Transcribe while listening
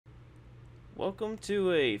Welcome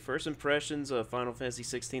to a first impressions of Final Fantasy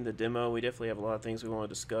 16, the demo. We definitely have a lot of things we want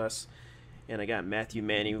to discuss, and I got Matthew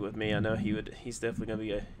Manney with me. I know he's definitely going to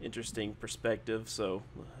be an interesting perspective. So,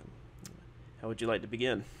 how would you like to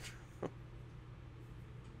begin?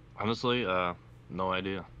 Honestly, no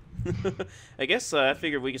idea. I guess I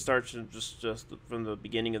figured we could start just from the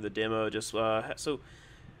beginning of the demo. So,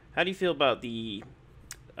 how do you feel about the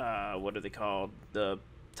what are they called? The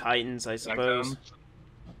Titans, I suppose. Icons?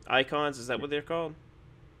 Icons, is that what they're called?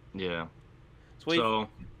 Yeah. So, So,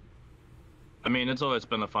 I mean, it's always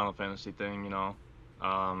been a Final Fantasy thing, you know.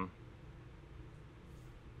 Um,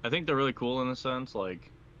 I think they're really cool in a sense. Like,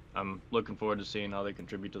 I'm looking forward to seeing how they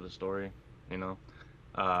contribute to the story, you know.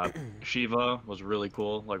 Uh, Shiva was really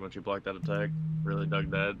cool, like when she blocked that attack. Really dug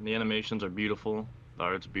that. The animations are beautiful. The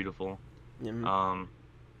art's beautiful. mm-hmm. Um,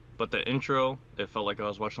 but the intro, it felt like I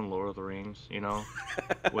was watching Lord of the Rings, you know,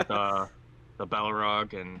 with the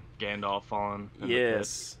Balrog and Gandalf falling in the pit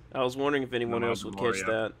Yes, I was wondering if in the anyone Mines else of would catch Moria.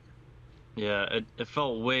 that. Yeah, it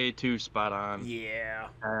felt way too spot on. Yeah.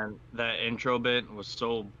 And that intro bit was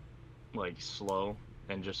so like slow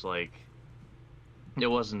and just like it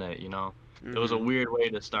wasn't it, you know. It was a Mm-hmm. weird way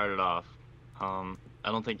to start it off. I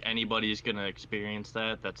don't think anybody's gonna experience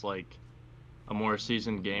that. That's like a more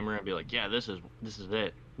seasoned gamer and be like, yeah, this is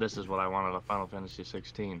it. This is what I wanted of Final Fantasy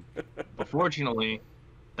 16. But fortunately,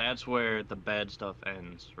 that's where the bad stuff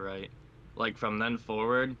ends, right? Like from then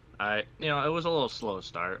forward, it was a little slow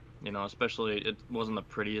start, especially it wasn't the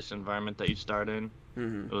prettiest environment that you start in.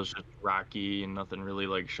 Mm-hmm. It was just rocky and nothing really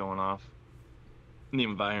like showing off the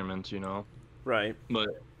environments, Right. But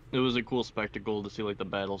it was a cool spectacle to see like the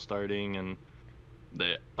battle starting and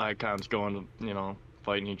the icons going,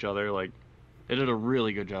 fighting each other. Like they did a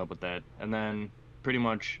really good job with that. And then pretty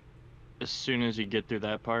much as soon as you get through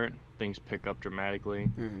that part, things pick up dramatically.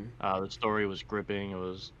 Mm-hmm. The story was gripping. It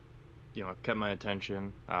was, kept my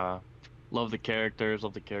attention. Love the characters,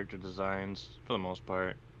 love the character designs for the most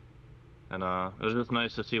part. And it was just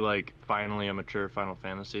nice to see like finally a mature Final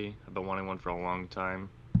Fantasy. I've been wanting one for a long time.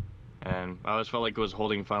 And I always felt like it was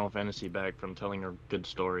holding Final Fantasy back from telling a good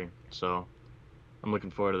story. So I'm looking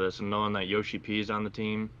forward to this. And knowing that Yoshi P is on the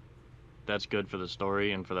team, that's good for the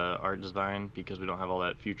story and for the art design because we don't have all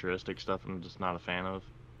that futuristic stuff I'm just not a fan of.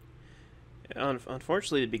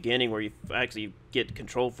 Unfortunately, the beginning where you actually get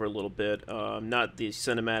control for a little bit, not the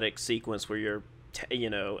cinematic sequence where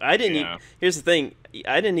I didn't even. Yeah. Here's the thing,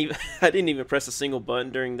 I didn't even I didn't even press a single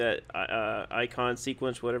button during that icon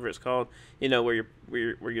sequence, whatever it's called. Where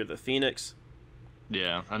you're the Phoenix.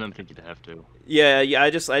 Yeah, I didn't think you'd have to. Yeah, yeah. I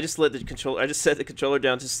just let the control. I just set the controller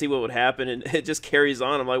down to see what would happen, and it just carries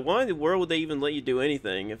on. I'm like, why in the world would they even let you do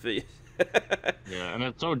anything if it? Yeah, and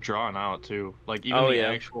it's so drawn out too. Like even Oh the yeah.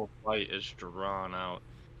 actual fight is drawn out.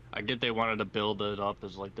 I get they wanted to build it up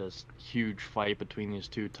as like this huge fight between these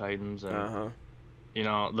two titans, and Uh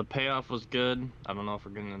huh. the payoff was good. I don't know if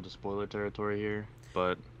we're getting into spoiler territory here,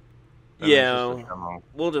 but then it's just a Yeah, demo.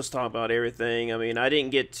 we'll just talk about everything. I mean, I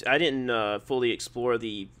didn't fully explore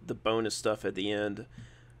the bonus stuff at the end,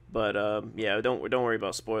 but yeah, don't worry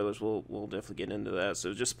about spoilers. We'll definitely get into that.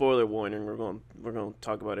 So just spoiler warning. We're going to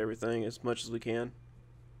talk about everything as much as we can.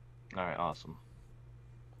 All right, awesome.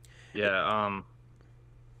 Yeah.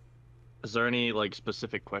 Is there any like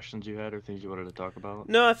specific questions you had or things you wanted to talk about?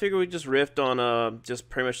 No, I figured we just riffed on just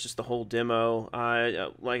pretty much just the whole demo.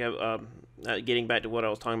 Getting back to what I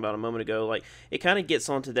was talking about a moment ago, like it kind of gets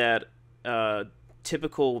onto that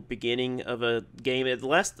typical beginning of a game. At the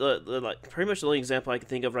last, like pretty much the only example I can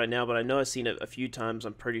think of right now, but I know I've seen it a few times.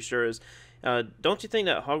 I'm pretty sure is, don't you think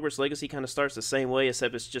that Hogwarts Legacy kind of starts the same way,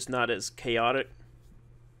 except it's just not as chaotic?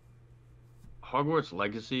 Hogwarts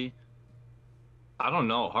Legacy. I don't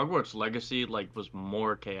know. Hogwarts Legacy like was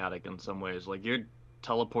more chaotic in some ways. Like you're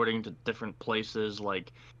teleporting to different places,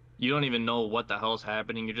 like you don't even know what the hell's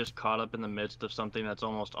happening. You're just caught up in the midst of something that's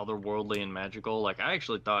almost otherworldly and magical. Like I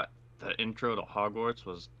actually thought the intro to Hogwarts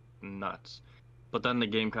was nuts. But then the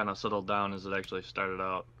game kind of settled down as it actually started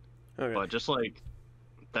out. Okay. But just like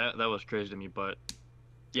that was crazy to me, but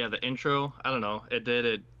yeah, the intro, I don't know. It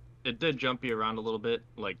did jump you around a little bit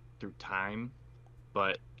like through time,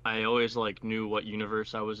 but I always like knew what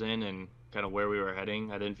universe I was in and kind of where we were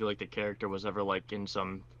heading. I didn't feel like the character was ever like in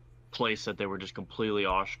some place that they were just completely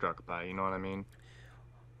awestruck by. You know what I mean?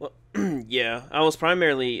 Well, yeah, I was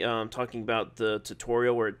primarily talking about the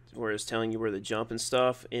tutorial where it's telling you where to jump and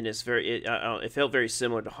stuff, and it felt very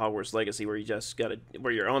similar to Hogwarts Legacy, where you just got to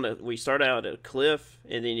where you're on a we start out at a cliff,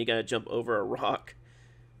 and then you got to jump over a rock.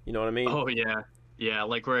 You know what I mean? Oh yeah, yeah,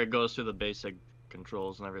 like where it goes through the basic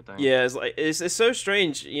controls and everything. Yeah, it's like it's so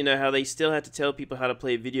strange, how they still have to tell people how to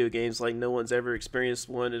play video games like no one's ever experienced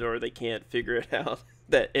one or they can't figure it out.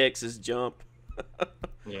 That X is jump.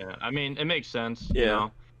 Yeah, I mean, it makes sense, Yeah.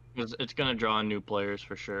 because it's gonna draw in new players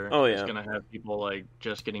for sure. Oh It's yeah. gonna have people like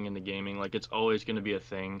just getting into gaming, like it's always gonna be a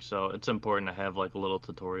thing. So it's important to have like a little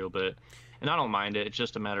tutorial bit, and I don't mind it. It's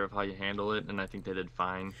just a matter of how you handle it, and I think they did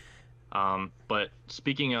fine. But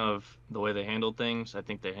speaking of the way they handled things, I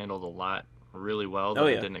think they handled a lot really well Oh that I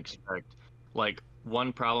yeah. didn't expect. Like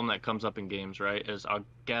one problem that comes up in games, right, is I'll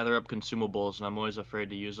gather up consumables and I'm always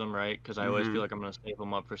afraid to use them, right? Because I always feel Mhm. like I'm gonna save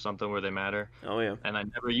them up for something where they matter, Oh yeah. and I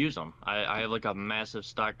never use them. I have like a massive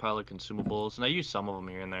stockpile of consumables, and I use some of them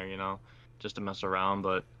here and there, just to mess around,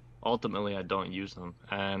 but ultimately I don't use them.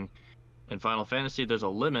 And in Final Fantasy, there's a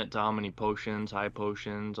limit to how many potions, high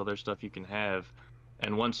potions, other stuff you can have.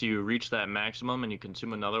 And once you reach that maximum and you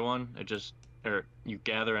consume another one, or you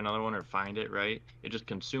gather another one or find it, right? It just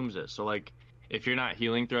consumes it. So, like, if you're not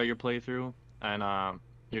healing throughout your playthrough and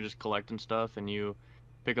you're just collecting stuff and you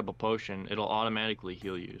pick up a potion, it'll automatically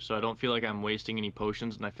heal you. So I don't feel like I'm wasting any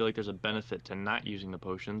potions, and I feel like there's a benefit to not using the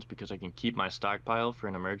potions because I can keep my stockpile for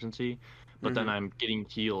an emergency, but then Mhm. I'm getting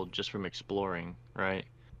healed just from exploring, right?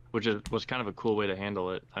 Was kind of a cool way to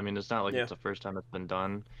handle it. I mean, it's not like Yeah. it's the first time it's been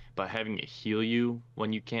done, but having it heal you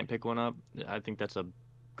when you can't pick one up, I think that's a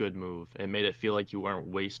good move. It made it feel like you weren't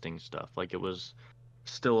wasting stuff, like it was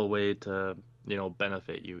still a way to,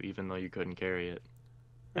 benefit you even though you couldn't carry it.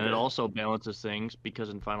 And it Okay. also balances things because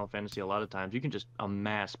in Final Fantasy a lot of times you can just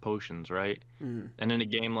amass potions, right? Mhm. And in a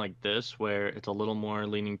game like this where it's a little more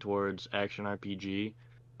leaning towards action RPG,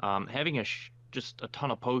 having just a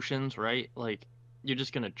ton of potions, right? Like you're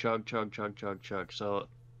just gonna chug, chug, chug, chug, chug. So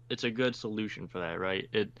it's a good solution for that, right?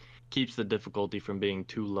 It keeps the difficulty from being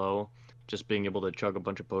too low, just being able to chug a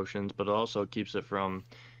bunch of potions, but it also keeps it from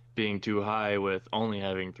being too high with only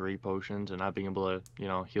having 3 potions and not being able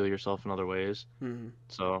to, heal yourself in other ways. Mhm.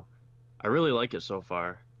 So I really like it so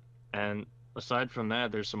far. And aside from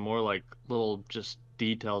that, there's some more like little just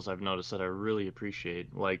details I've noticed that I really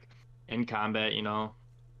appreciate. Like in combat, in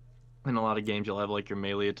a lot of games you'll have like your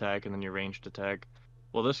melee attack and then your ranged attack.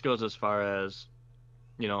 Well, this goes as far as,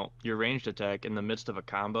 your ranged attack in the midst of a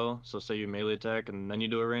combo. So say you melee attack and then you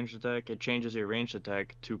do a ranged attack, it changes your ranged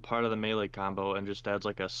attack to part of the melee combo and just adds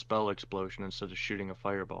like a spell explosion instead of shooting a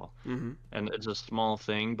fireball. Mhm. And it's a small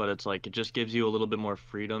thing, but it's like it just gives you a little bit more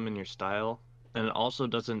freedom in your style. And it also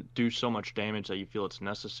doesn't do so much damage that you feel it's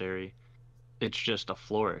necessary. It's just a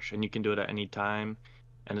flourish, and you can do it at any time,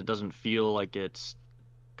 and it doesn't feel like it's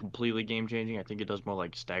completely game changing. I think it does more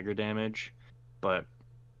like stagger damage, but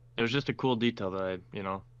it was just a cool detail that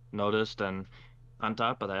I, noticed. And on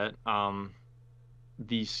top of that,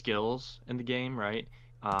 the skills in the game, right?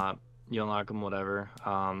 Uh, you unlock them, whatever.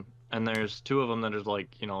 And there's two of them that is like,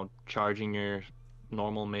 charging your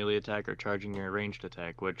normal melee attack or charging your ranged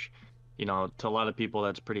attack, which, to a lot of people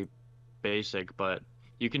that's pretty basic, but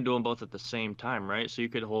you can do them both at the same time, right? So you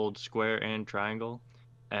could hold square and triangle,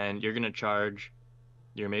 and you're gonna charge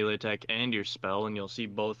your melee attack and your spell, and you'll see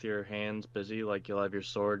both your hands busy, like you'll have your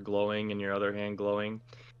sword glowing and your other hand glowing.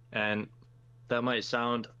 And that might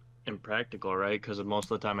sound impractical, right? Because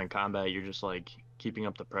most of the time in combat, you're just like keeping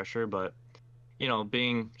up the pressure. But,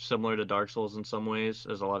 being similar to Dark Souls in some ways,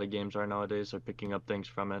 as a lot of games are nowadays, are picking up things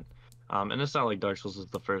from it. And it's not like Dark Souls is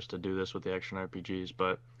the first to do this with the action RPGs,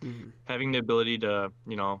 but Mhm. having the ability to,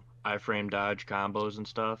 iframe dodge combos and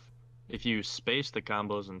stuff, if you space the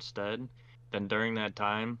combos instead, then during that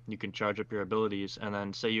time, you can charge up your abilities. And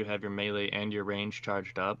then, say you have your melee and your range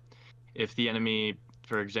charged up. If the enemy,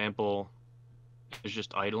 for example, is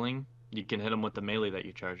just idling, you can hit them with the melee that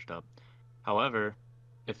you charged up. However,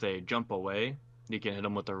 if they jump away, you can hit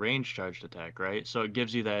them with a range charged attack, right? So it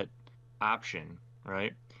gives you that option,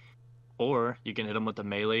 right? Or you can hit them with the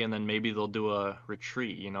melee and then maybe they'll do a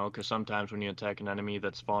retreat, because sometimes when you attack an enemy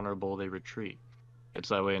that's vulnerable, they retreat. It's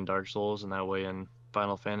that way in Dark Souls and that way in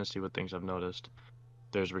Final Fantasy with things I've noticed.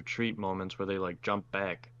 There's retreat moments where they like jump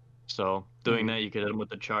back. So doing Mhm. that, you could hit them with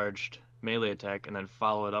the charged melee attack and then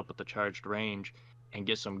follow it up with the charged range and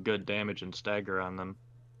get some good damage and stagger on them.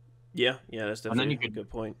 Yeah. Yeah. That's And then definitely you a could, good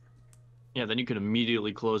point. yeah, then you could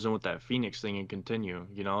immediately close in with that Phoenix thing and continue.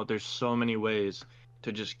 There's so many ways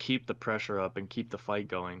to just keep the pressure up and keep the fight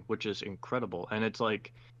going, which is incredible. And it's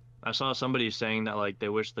like, I saw somebody saying that like they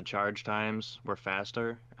wish the charge times were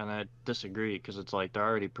faster, and I disagree because it's like they're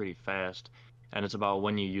already pretty fast, and it's about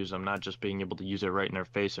when you use them, not just being able to use it right in their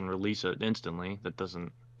face and release it instantly. That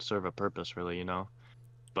doesn't serve a purpose really.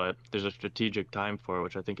 But there's a strategic time for it,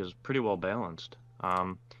 which I think is pretty well balanced.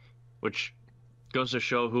 Which goes to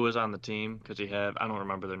show who is on the team because you have, I don't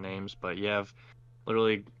remember their names, but you have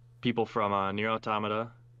Literally, people from Nier Automata,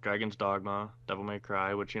 Dragon's Dogma, Devil May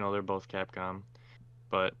Cry, which they're both Capcom,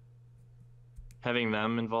 but having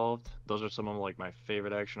them involved, those are some of like my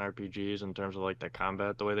favorite action RPGs in terms of like the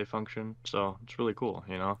combat, the way they function. So it's really cool.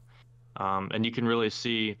 And you can really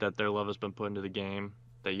see that their love has been put into the game,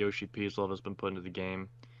 that Yoshi P's love has been put into the game.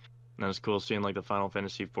 And it's cool seeing like the Final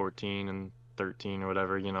Fantasy 14 and 13 or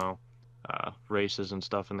whatever, races and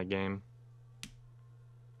stuff in the game.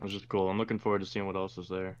 It was just cool. I'm looking forward to seeing what else is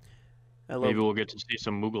there. I Maybe love we'll get to see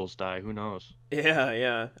some Muggles die. Who knows? Yeah,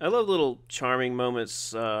 yeah. I love little charming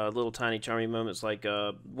moments, little tiny charming moments like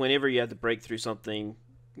whenever you have to break through something,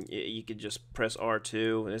 you could just press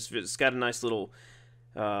R2 and it's got a nice little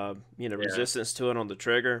Yeah. resistance to it on the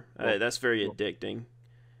trigger. Well, That's very well, addicting.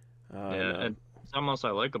 yeah, and something else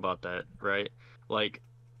I like about that, right? Like,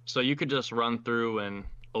 so you could just run through and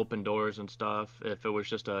open doors and stuff if it was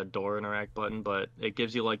just a door interact button, but it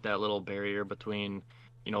gives you like that little barrier between,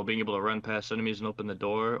 being able to run past enemies and open the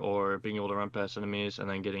door, or being able to run past enemies and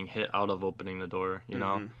then getting hit out of opening the door.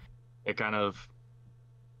 Hmm. It kind of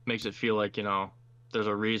makes it feel like, there's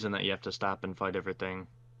a reason that you have to stop and fight everything.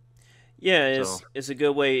 Yeah, So, it's a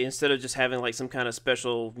good way instead of just having like some kind of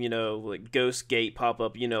special, like ghost gate pop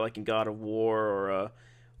up, like in God of War or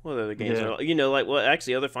what other games yeah. are, like well,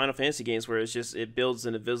 actually other Final Fantasy games where it's just it builds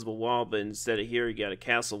an invisible wall, but instead of here you got a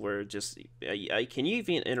castle where it just can you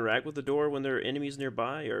even interact with the door when there are enemies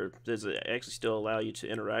nearby, or does it actually still allow you to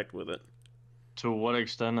interact with it? To what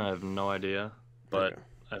extent, I have no idea, but Okay.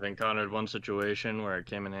 I've encountered one situation where it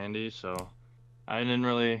came in handy, so I didn't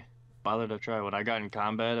really bother to try. When I got in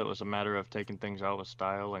combat, it was a matter of taking things out with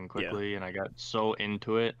style and Yeah. quickly, and I got so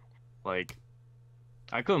into it. Like,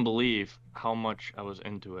 I couldn't believe how much I was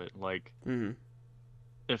into it. Like, Hmm.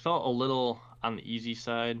 it felt a little on the easy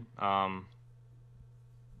side. I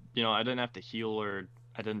didn't have to heal or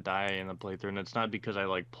I didn't die in the playthrough, and it's not because I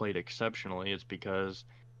like played exceptionally, it's because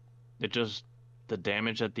it just the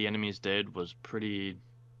damage that the enemies did was pretty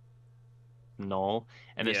null,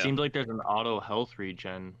 and it Yeah. seemed like there's an auto health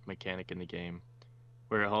regen mechanic in the game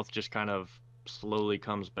where health just kind of slowly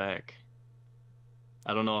comes back.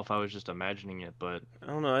 I don't know if I was just imagining it, but I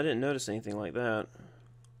don't know. I didn't notice anything like that.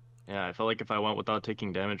 yeah, I felt like if I went without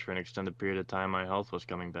taking damage for an extended period of time, my health was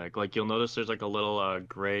coming back. Like you'll notice there's like a little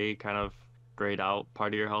gray kind of grayed out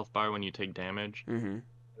part of your health bar when you take damage. Hmm.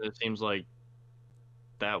 It seems like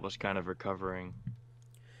that was kind of recovering.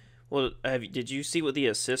 Well, did you see what the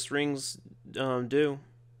assist rings do?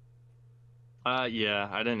 Yeah,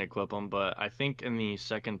 I didn't equip them, but I think in the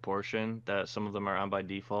second portion that some of them are on by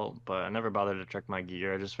default, but I never bothered to check my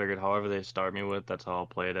gear. I just figured however they start me with, that's how I'll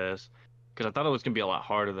play it as. Because I thought it was gonna be a lot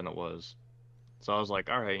harder than it was. So I was like,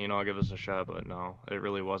 all right, I'll give this a shot, but no, it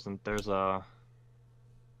really wasn't. There's a,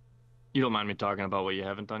 you don't mind me talking about what you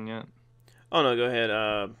haven't done yet? Oh no, go ahead.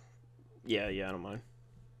 Yeah, yeah, I don't mind.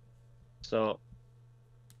 So,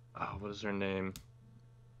 oh, what is her name?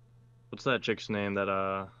 What's that chick's name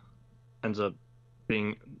that ends up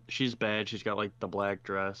being, she's bad, she's got like the black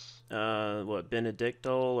dress. What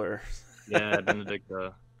Benedictol or? Yeah,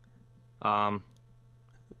 Benedicta. Um,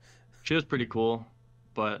 She was pretty cool,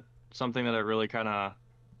 but something that it really kind of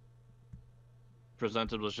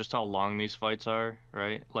presented was just how long these fights are,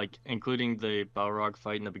 right? Like including the Balrog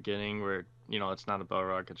fight in the beginning where, it's not a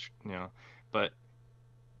Balrog, but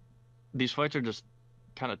these fights are just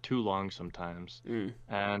kind of too long sometimes. Mm.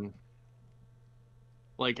 And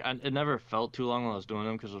like it never felt too long while I was doing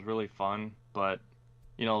them because it was really fun, but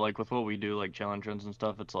like with what we do, like challenge runs and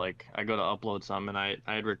stuff, it's like I go to upload something and I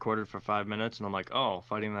had recorded for 5 minutes and I'm like, oh,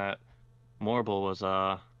 fighting that Morble was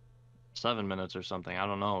 7 minutes or something. I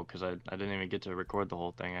don't know because I didn't even get to record the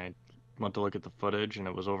whole thing. I went to look at the footage and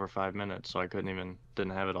it was over 5 minutes, so I didn't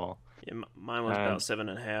have it all. Yeah, mine was about And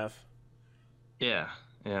 7.5. yeah,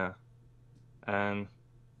 yeah, and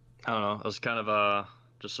I don't know. It was kind of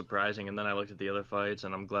just surprising. And then I looked at the other fights,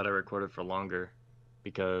 and I'm glad I recorded for longer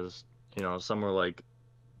because some were like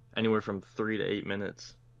anywhere from 3 to 8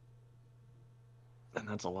 minutes, and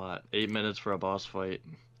that's a lot. 8 minutes for a boss fight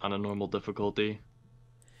on a normal difficulty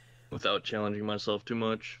without challenging myself too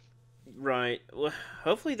much. Right. Well,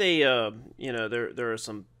 hopefully they, there are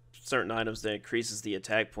some certain items that increases the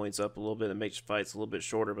attack points up a little bit and makes fights a little bit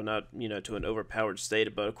shorter, but not, to an overpowered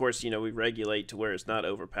state. But of course, we regulate to where it's not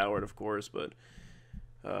overpowered, of course. But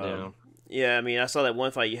Yeah. yeah, I mean, I saw that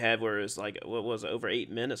one fight you had where it's like, what was it, over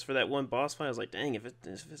 8 minutes for that one boss fight. I was like, dang, if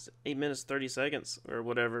it's 8 minutes 30 seconds or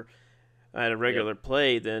whatever, I had a Yep. regular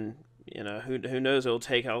play, then who knows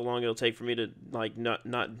how long it'll take for me to like not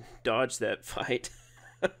dodge that fight.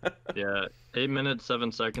 Yeah. 8 minutes,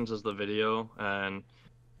 7 seconds is the video, and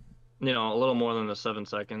a little more than the 7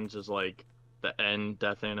 seconds is like the end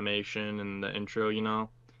death animation and the intro,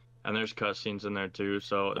 and there's cutscenes in there too.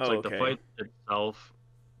 So it's Oh, like the okay. fight itself,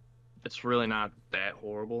 it's really not that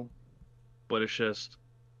horrible, but it's just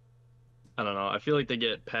I don't know. I feel like they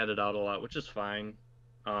get padded out a lot, which is fine.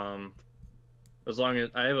 Um, as long as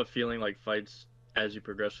I have a feeling like fights as you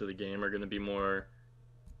progress through the game are going to be more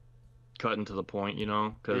cut into the point,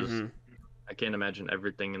 because Mm-hmm. I can't imagine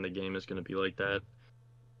everything in the game is going to be like that.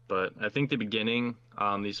 But I think the beginning,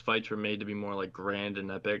 these fights were made to be more like grand and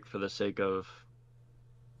epic for the sake of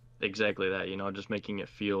exactly that, just making it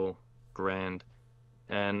feel grand.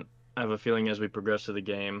 And I have a feeling as we progress through the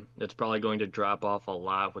game, it's probably going to drop off a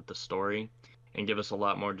lot with the story and give us a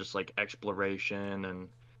lot more just like exploration and,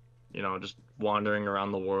 just wandering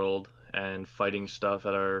around the world and fighting stuff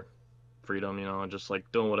at our freedom, and just like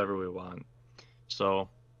doing whatever we want. So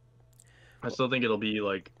I still think it'll be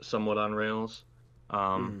like somewhat on rails. Um,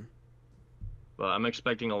 Mm-hmm. but I'm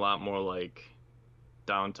expecting a lot more like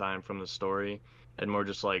downtime from the story and more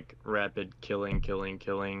just like rapid killing,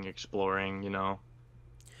 exploring.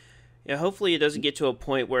 Yeah, hopefully it doesn't get to a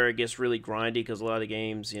point where it gets really grindy because a lot of the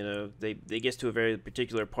games, they get to a very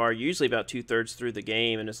particular part, usually about 2/3 through the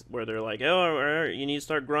game, and it's where they're like, oh, all right, you need to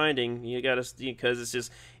start grinding. You got to, because it's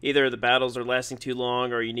just either the battles are lasting too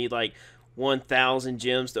long or you need like 1,000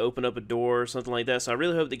 gems to open up a door or something like that. So I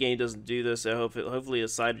really hope the game doesn't do this. I hope hopefully the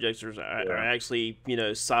side objectives are Yeah. actually,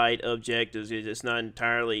 side objectives. It's not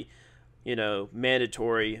entirely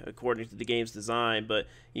mandatory according to the game's design, but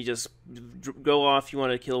you just go off, you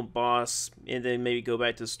want to kill a boss, and then maybe go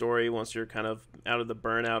back to the story once you're kind of out of the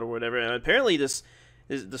burnout or whatever. And apparently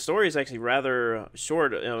the story is actually rather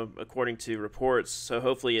short, according to reports, so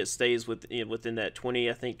hopefully it stays within that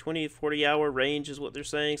 20 hour range is what they're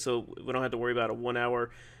saying, so we don't have to worry about a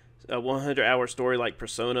 100-hour story like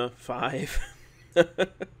Persona 5.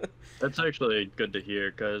 That's actually good to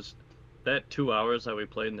hear because that 2 hours that we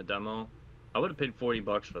played in the demo, I would have paid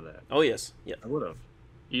 $40 for that. Oh, yes. Yeah. I would have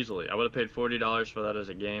easily. I would have paid $40 for that as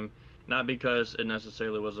a game, not because it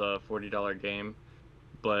necessarily was a $40 game,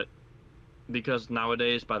 but because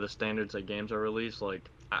nowadays, by the standards that games are released, like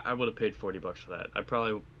I would have paid $40 for that. I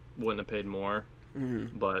probably wouldn't have paid more, Hmm.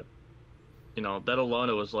 but that alone,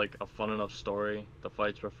 it was like a fun enough story. The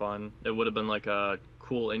fights were fun. It would have been like a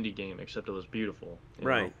cool indie game, except it was beautiful.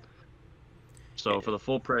 Right. So for the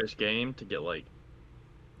full price game to get like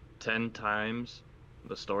 10 times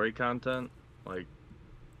the story content, like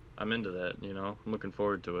I'm into that. I'm looking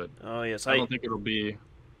forward to it. Oh, yes. I don't think it'll be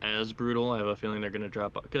as brutal. I have a feeling they're gonna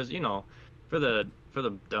drop because for the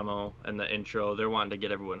demo and the intro, they're wanting to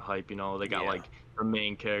get everyone hype. They got Yeah. like the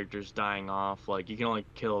main characters dying off. Like you can only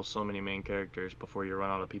kill so many main characters before you run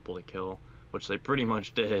out of people to kill, which they pretty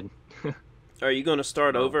much did. Are you going to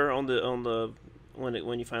start So over on the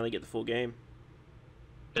when you finally get the full game?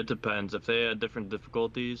 it depends. If they had different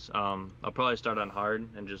difficulties, I'll probably start on hard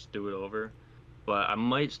and just do it over. But I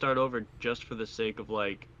might start over just for the sake of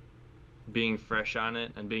like being fresh on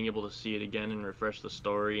it and being able to see it again and refresh the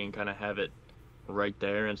story and kind of have it right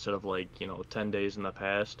there instead of like 10 days in the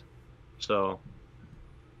past. So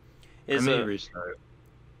I Is may restart.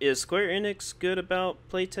 is Square Enix good about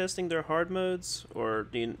playtesting their hard modes, or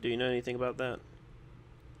do you know anything about that?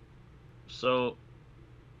 So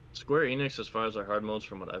Square Enix, as far as their hard modes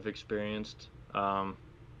from what I've experienced,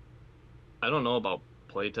 I don't know about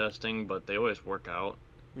playtesting, but they always work out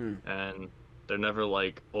Hmm. and they're never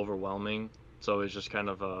like overwhelming. It's always just kind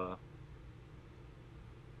of I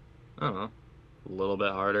don't know, a little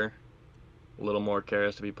bit harder, a little more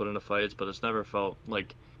cares to be put into fights, but it's never felt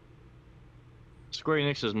like Square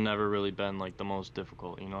Enix has never really been like the most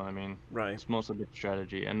difficult, you know what I mean? Right. It's mostly been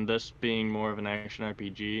strategy, and this being more of an action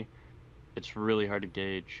RPG, it's really hard to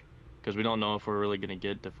gauge because we don't know if we're really gonna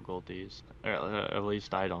get difficulties, or at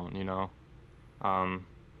least I don't. Um,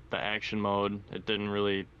 the action mode, it didn't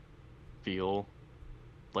really feel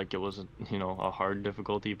like it was, a hard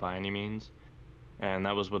difficulty by any means, and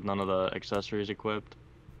that was with none of the accessories equipped.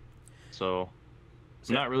 So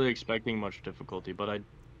I'm So, not really expecting much difficulty, but I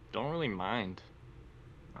don't really mind,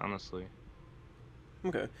 honestly.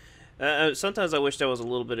 okay. Sometimes I wish there was a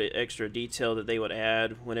little bit of extra detail that they would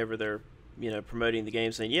add whenever they're promoting the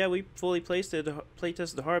game, saying, yeah, we fully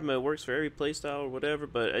playtested the hard mode, works for every playstyle or whatever.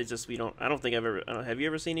 But I just we don't. I don't think I've ever. Have you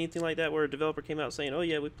ever seen anything like that where a developer came out saying, oh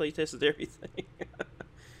yeah, we playtested everything?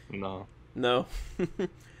 No, No.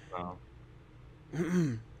 no.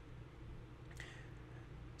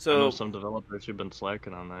 I know So some developers who've been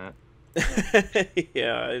slacking on that.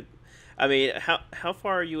 yeah, I mean, how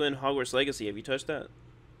far are you in Hogwarts Legacy? Have you touched that?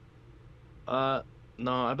 Uh,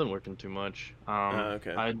 no, I've been working too much.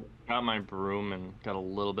 Okay. I got my broom and got a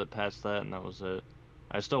little bit past that, and that was it.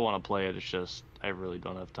 I still want to play it. It's just I really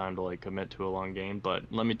don't have time to like commit to a long game. But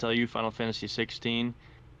let me tell you, Final Fantasy 16,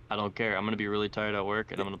 I don't care. I'm gonna be really tired at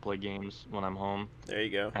work, and I'm gonna play games when I'm home. There you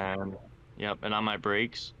go. And yep, and on my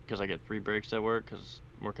breaks, because I get 3 breaks at work, because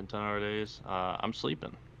I'm working 10-hour days, I'm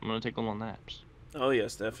sleeping. I'm gonna take little naps. Oh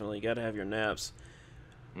yes, definitely. Got to have your naps.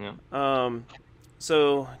 Yeah. Um,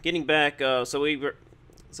 so getting back,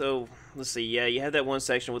 so let's see. Yeah, you had that one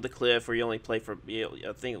section with the cliff where you only play for,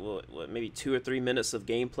 I think, maybe 2 or 3 minutes of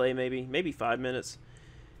gameplay, maybe 5 minutes,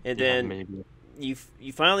 and Yeah, then maybe. you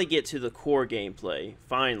finally get to the core gameplay.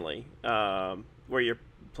 Finally, where you're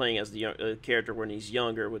playing as the character when he's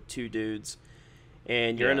younger with two dudes,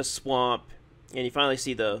 and you're in Yeah. a swamp, and you finally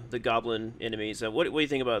see the goblin enemies. What do you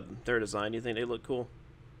think about their design? Do you think they look cool?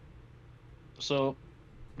 So,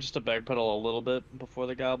 just to backpedal a little bit before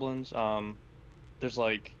the goblins, there's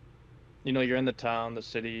like, you're in the town, the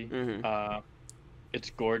city. Mm-hmm. It's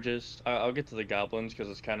gorgeous. I'll get to the goblins because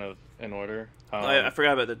it's kind of in order. I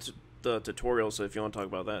forgot about the tutorial, so if you want to talk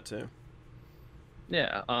about that too.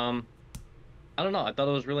 Yeah. I don't know. I thought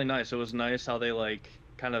it was really nice. It was nice how they like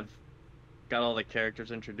kind of got all the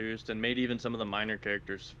characters introduced and made even some of the minor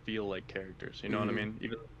characters feel like characters. You know what I Mm-hmm. mean?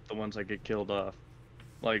 Even the ones that get killed off.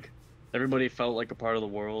 Like everybody felt like a part of the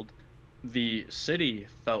world. The city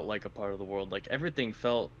felt like a part of the world. Like everything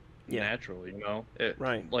felt Yeah. natural, you know? It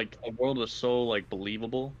Right. like the world was so like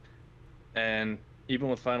believable. And even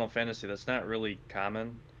with Final Fantasy, that's not really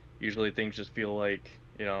common. Usually things just feel like,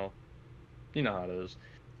 you know how it is.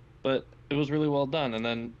 But it was really well done. And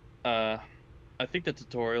then I think the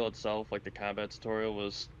tutorial itself, like the combat tutorial,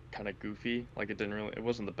 was kind of goofy. Like it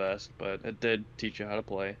wasn't the best, but it did teach you how to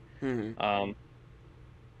play. Mm-hmm. Um,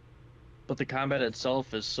 but the combat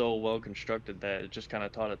itself is so well constructed that it just kind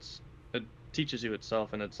of it teaches you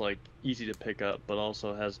itself, and it's like easy to pick up, but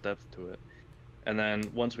also has depth to it. And then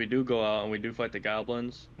once we do go out and we do fight the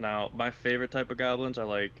goblins, now my favorite type of goblins are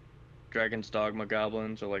like Dragon's Dogma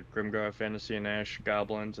goblins or like Grimgar Fantasy and Ash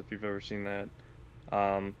goblins, if you've ever seen that.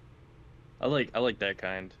 Um, I like that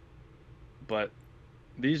kind. But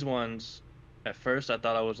these ones, at first I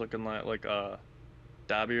thought I was looking like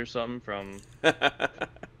Dobby or something from,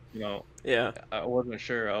 you know, Yeah. I wasn't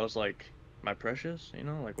sure. I was like, my precious,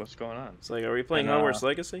 like what's going on? It's like, are we playing And Hogwarts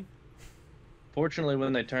Legacy? fortunately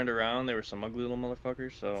when they turned around, they were some ugly little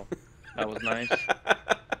motherfuckers, so that was nice.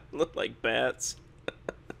 Look like bats.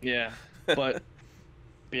 Yeah, but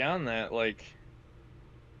beyond that, like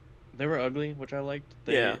they were ugly, which I liked.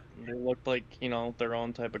 Yeah. They looked like, their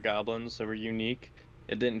own type of goblins. They were unique.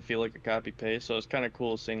 It didn't feel like a copy paste, so it's kind of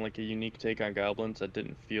cool seeing like a unique take on goblins that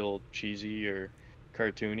didn't feel cheesy or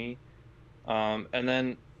cartoony. And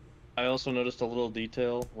then I also noticed a little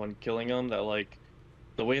detail when killing them that like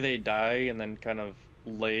the way they die and then kind of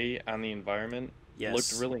lay on the environment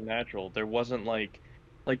looked Yes. really natural. There wasn't like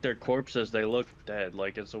their corpses, they look dead.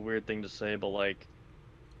 Like it's a weird thing to say, but like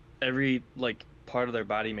every like part of their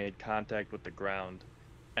body made contact with the ground,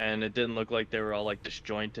 and it didn't look like they were all like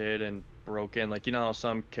disjointed and broken. Like how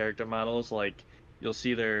some character models like you'll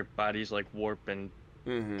see their bodies like warp and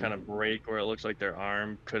Mm-hmm. kind of break, where it looks like their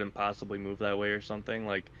arm couldn't possibly move that way or something.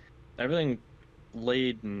 Like everything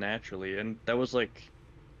laid naturally, and that was like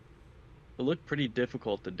it looked pretty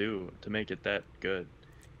difficult to do to make it that good.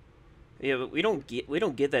 Yeah, but we don't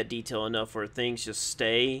get that detail enough where things just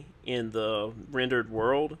stay in the rendered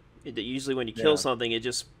world. Usually, when you kill Yeah. something, it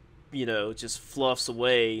just just fluffs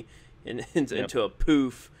away and Yep. into a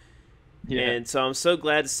poof. Yeah. And so I'm so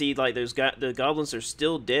glad to see like the goblins are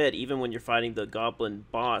still dead even when you're fighting the goblin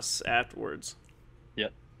boss afterwards.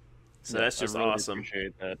 Yep. So Yep. that's I just really awesome.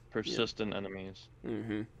 appreciate that. Yeah. Persistent enemies.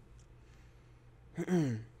 Mm-hmm.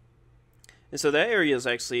 And so that area is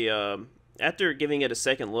actually, after giving it a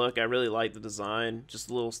second look, I really like the design. Just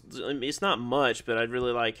a little, I mean, it's not much, but I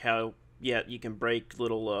really like how, yeah, you can break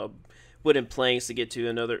little wooden planks to get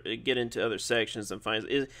into other sections and find.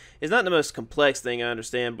 It's not the most complex thing I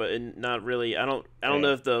understand, but not really. I don't Yeah.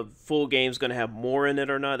 know if the full game's going to have more in it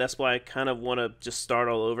or not. That's why I kind of want to just start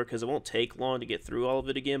all over because it won't take long to get through all of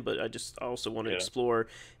it again. But I also want to Yeah. explore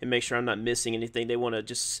and make sure I'm not missing anything. They want to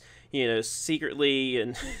just secretly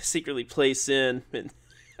and secretly place in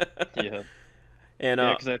Yeah. and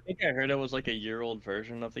Yeah, because I think I heard it was like a year-old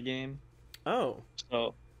version of the game. oh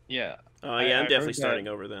So, yeah, yeah, I'm I definitely heard that. starting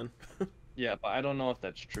over then. Yeah, but I don't know if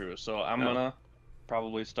that's true. So I'm Oh, gonna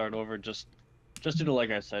probably start over just to do like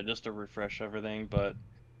I said, just to refresh everything. But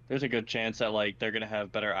there's a good chance that like they're gonna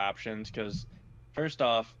have better options because first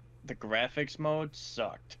off, the graphics mode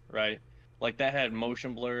sucked, right? Like that had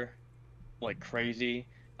motion blur like crazy.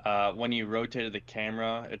 When you rotated the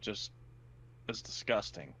camera, it's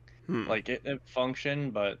disgusting. hmm. Like it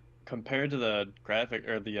functioned, but compared to the graphic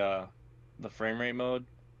or the frame rate mode,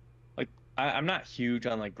 like I'm not huge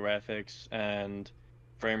on like graphics and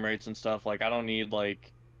frame rates and stuff. Like I don't need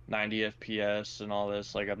like 90 FPS and all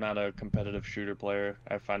this. Like I'm not a competitive shooter player.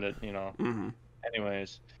 I find it, Hmm.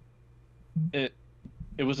 anyways, it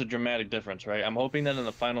it was a dramatic difference, right? I'm hoping that in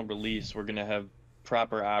the final release we're gonna have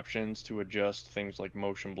proper options to adjust things like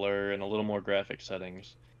motion blur and a little more graphic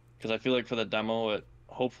settings. Because I feel like for the demo it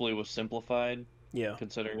hopefully was simplified, Yeah.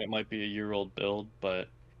 considering it might be a year-old build, but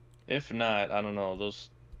if not, I don't know.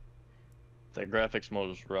 The graphics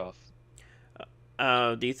mode is rough.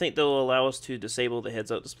 Do you think they'll allow us to disable the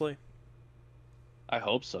heads-up display? I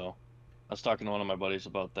hope so. I was talking to one of my buddies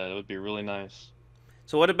about that. It would be really nice.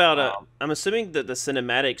 So what about Um, I'm assuming that the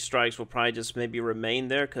cinematic strikes will probably just maybe remain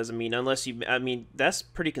there because I mean, unless you, I mean, that's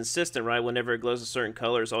pretty consistent, right? Whenever it glows a certain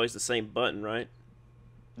color, it's always the same button, right?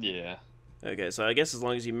 yeah, Okay, so I guess as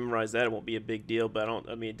long as you memorize that, it won't be a big deal. But I don't.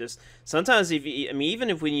 I mean, just sometimes if you, I mean, even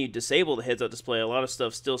if when you disable the heads-up display, a lot of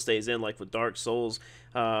stuff still stays in. Like with Dark Souls,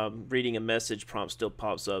 reading a message prompt still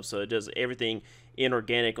pops up, so it does everything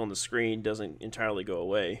inorganic on the screen doesn't entirely go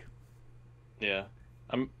away. yeah.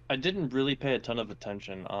 I didn't really pay a ton of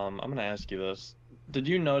attention. I'm gonna ask you this. Did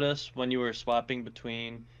you notice when you were swapping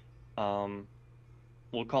between, um,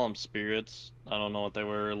 we'll call them spirits. I don't know what they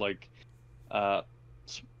were like. Uh,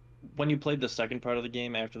 s- when you played the second part of the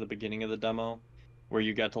game after the beginning of the demo, where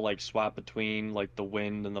you got to like swap between like the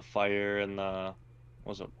wind and the fire and the,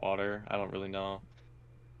 was it water? I don't really know.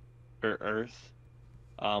 Or earth.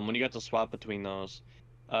 When you got to swap between those,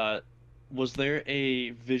 uh, was there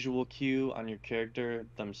a visual cue on your character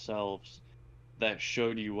themselves that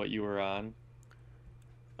showed you what you were on?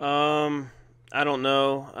 Um, I don't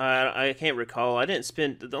know. I can't recall. I didn't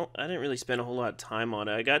really spend a whole lot of time on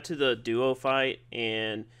it. I got to the duo fight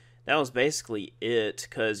and that was basically it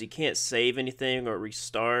because you can't save anything or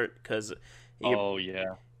restart you're Oh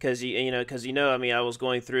yeah, because I mean I was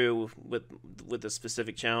going through with the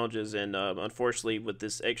specific challenges and unfortunately with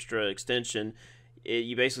this extra extension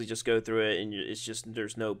you basically just go through it and it's just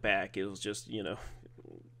there's no back. It was just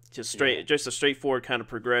yeah. just a straightforward kind of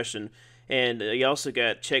progression. And you also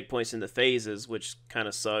got checkpoints in the phases, which kind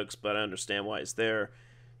of sucks, but I understand why it's there.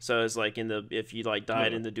 So it's like in the if you like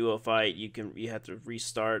died Right. in the duo fight, you have to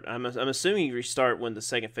restart. I'm assuming you restart when the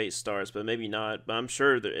second phase starts, but maybe not. But I'm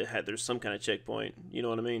sure that there's some kind of checkpoint. You know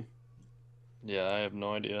what I mean? Yeah, I have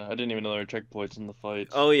no idea. I didn't even know there were checkpoints in the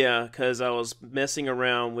fights. Oh yeah, because I was messing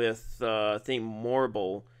around with I think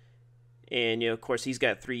Morble, and of course he's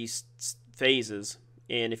got three phases,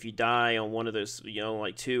 and if you die on one of those,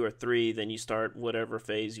 like two or three, then you start whatever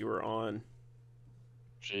phase you were on.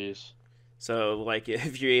 Jeez. So like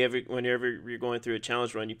if you ever whenever you're going through a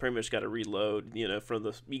challenge run, you pretty much got to reload. From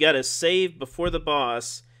the you got to save before the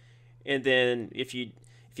boss, and then if you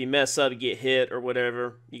mess up, you get hit or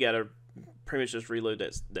whatever, you got to pretty much just reload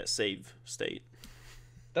that save state.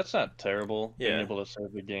 That's not terrible, being Yeah, able to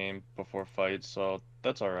save the game before fights, so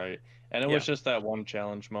that's all right. And it yeah, was just that one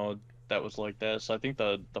challenge mode that was like that, so I think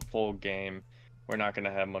the full game, we're not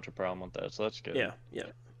gonna have much of a problem with that, so that's good. yeah,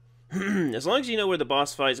 yeah. As long as you know where the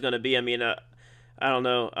boss fight is going to be, I mean, I don't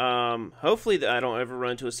know. Hopefully, that I don't ever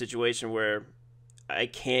run into a situation where I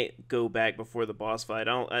can't go back before the boss fight.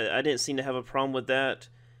 I didn't seem to have a problem with that.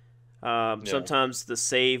 Yeah, Sometimes the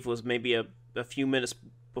save was maybe a few minutes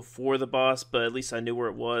before the boss, but at least I knew where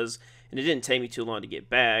it was, and it didn't take me too long to get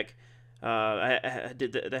back. I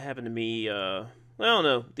did that happened to me. I don't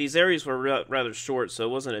know. These areas were rather short, so it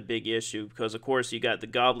wasn't a big issue because, of course, you got the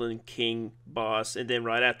Goblin King boss, and then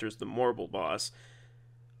right after is the Marble boss.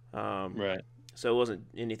 Um, right. so it wasn't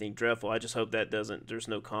anything dreadful. I just hope that doesn't. There's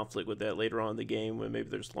no conflict with that later on in the game when maybe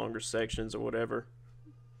there's longer sections or whatever.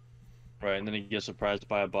 Right, and then you get surprised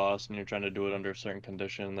by a boss and you're trying to do it under a certain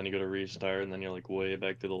condition, and then you go to restart and then you're like way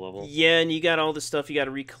back to the level. Yeah, and you got all this stuff you got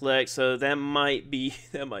to recollect, so that might be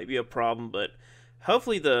that might be a problem. But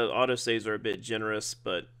hopefully the autosaves are a bit generous.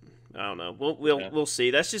 But I don't know. Yeah. We'll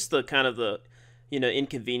see. That's just the kind of the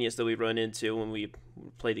inconvenience that we run into when we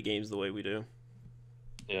play the games the way we do.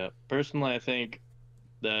 Yeah. Personally, I think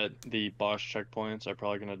that the boss checkpoints are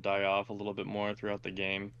probably gonna die off a little bit more throughout the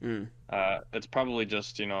game. Mm. It's probably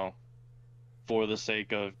just, for the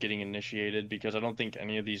sake of getting initiated, because I don't think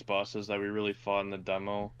any of these bosses that we really fought in the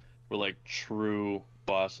demo were like true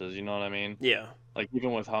bosses, you know what I mean? Yeah. Like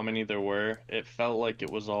even with how many there were, it felt like it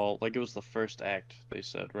was all like it was the first act, they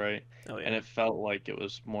said, right? Oh And yeah. it felt like it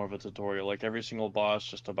was more of a tutorial. Like every single boss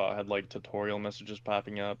just about had like tutorial messages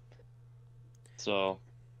popping up. So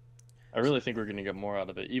I really think we're gonna get more out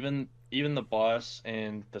of it. Even the boss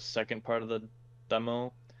in the second part of the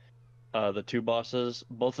demo, the two bosses,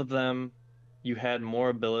 both of them you had more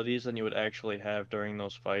abilities than you would actually have during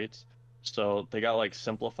those fights. So they got like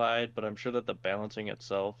simplified, but I'm sure that the balancing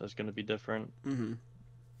itself is going to be different. Hmm.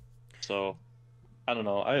 So I don't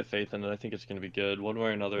know. I have faith in it. I think it's going to be good. One way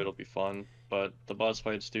or another, it'll be fun. But the boss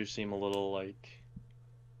fights do seem a little like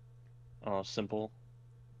simple,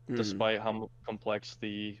 Hmm. despite how complex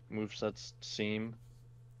the movesets seem.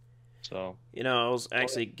 So, You know, I was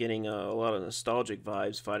actually getting a lot of nostalgic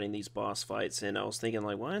vibes fighting these boss fights, and I was thinking,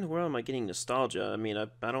 like, why in the world am I getting nostalgia? I mean, I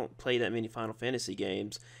don't play that many Final Fantasy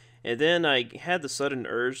games. And then I had the sudden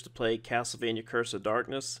urge to play Castlevania Curse of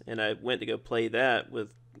Darkness, and I went to go play that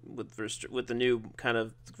with the new kind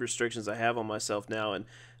of restrictions I have on myself now, and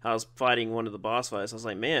I was fighting one of the boss fights. I was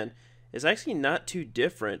like, man, it's actually not too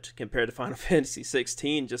different compared to Final Fantasy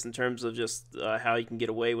 16, just in terms of just how you can get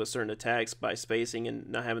away with certain attacks by spacing and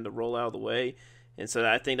not having to roll out of the way. And so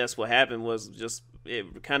I think that's what happened was just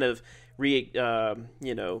it kind of you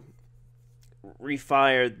know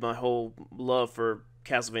refired my whole love for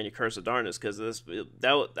Castlevania Curse of Darkness because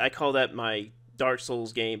I call that my Dark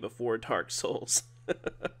Souls game before Dark Souls.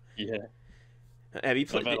 yeah, have you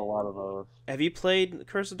I've had played? a lot of those. Have you played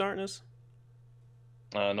Curse of Darkness?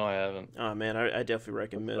 No, I haven't. Oh man, I definitely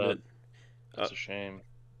That's recommend it. Uh, that's a shame.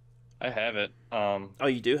 I have it. oh,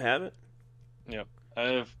 you do have it? Yep. I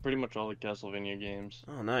have pretty much all the Castlevania games.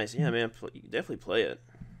 Oh, nice. Yeah, man, you definitely play it.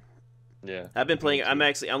 Yeah, I've been me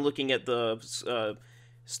playing. too. I'm looking at the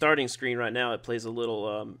starting screen right now. It plays a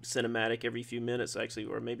little cinematic every few minutes, actually,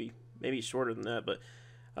 or maybe shorter than that. But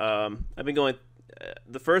I've been going.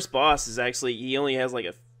 The first boss is actually he only has like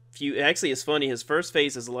a few. Actually, it's funny. His first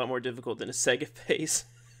phase is a lot more difficult than his second phase.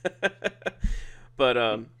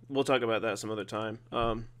 But we'll talk about that some other time.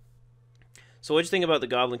 So what'd you think about the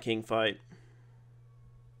Goblin King fight?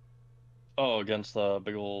 Oh, against the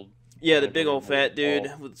big old Yeah, the big old phantom. fat dude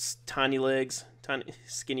Oh, with tiny legs, tiny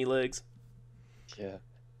skinny legs. yeah.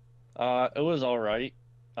 It was all right.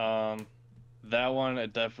 Um, that one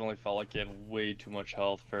it definitely felt like he had way too much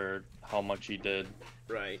health for how much he did.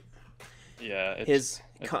 Right. Yeah, His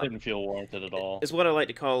it didn't feel warranted at all. is what I like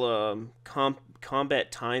to call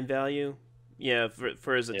combat time value. Yeah,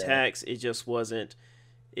 for his Yeah. attacks, it just wasn't.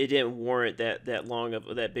 It didn't warrant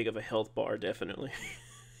that big of a health bar. Definitely.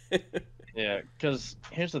 Yeah, because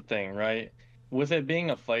here's the thing, right? With it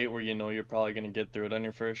being a fight where you know you're probably gonna get through it on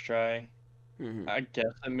your first try, Hmm. I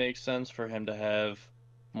guess it makes sense for him to have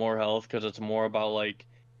more health because it's more about like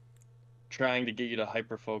trying to get you to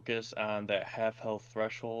hyper focus on that half health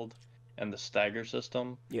threshold and the stagger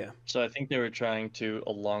system. Yeah. So I think they were trying to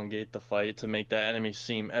elongate the fight to make that enemy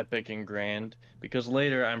seem epic and grand because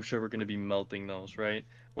later I'm sure we're going to be melting those, right?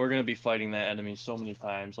 We're going to be fighting that enemy so many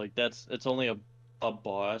times. Like it's only a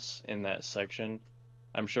boss in that section.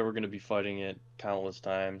 I'm sure we're going to be fighting it countless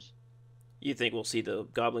times. You think we'll see the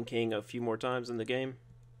Goblin King a few more times in the game?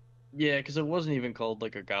 Yeah, because it wasn't even called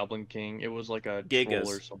like a Goblin King. It was like a troll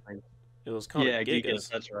or Gigas. something. It was called a Yeah, Gigas, Gigas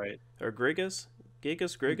that's right. or Grigas.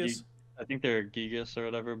 Gigas, Gi- Grigas. I think they're Gigas or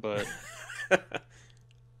whatever, but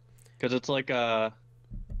because it's like I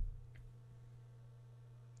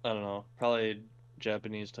don't know, probably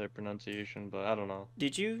Japanese type pronunciation, but I don't know.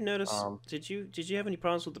 Did you notice? Um, Did you have any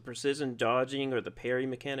problems with the precision dodging or the parry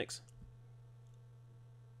mechanics?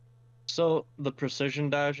 so the precision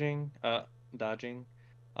dodging, um,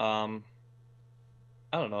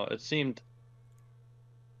 I don't know. It seemed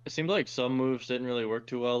like some moves didn't really work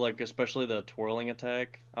too well, like especially the twirling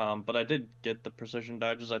attack. But I did get the precision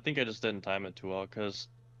dodges. I think I just didn't time it too well because,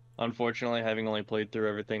 unfortunately, having only played through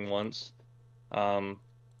everything once, um,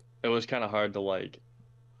 it was kind of hard to like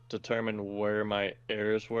determine where my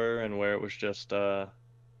errors were and where it was just good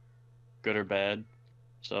or bad.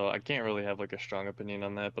 So I can't really have like a strong opinion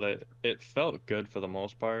on that, but it felt good for the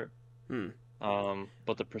most part. Hmm.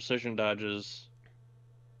 But the precision dodges,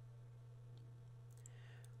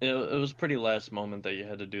 it was pretty last moment that you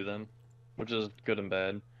had to do them, which is good and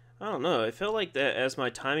bad. I don't know. It felt like that as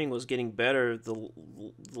my timing was getting better, the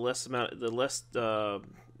less amount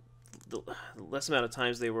of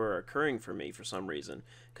times they were occurring for me for some reason.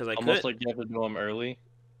 Because I Almost could, like you have to do them early.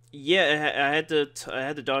 yeah, I had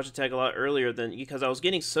to dodge attack a lot earlier than because I was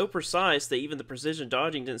getting so precise that even the precision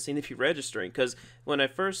dodging didn't seem to be registering. Because when I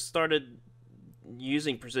first started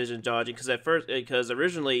using precision dodging, because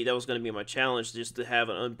originally that was going to be my challenge, just to have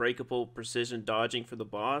an unbreakable precision dodging for the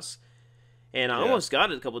boss, and I Yeah. almost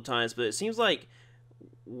got it a couple of times, but it seems like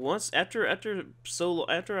after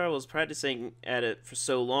I was practicing at it for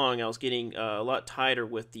so long, I was getting a lot tighter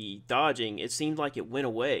with the dodging. It seemed like it went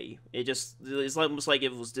away. It's almost like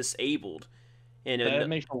it was disabled. And That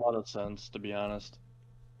makes a lot of sense, to be honest,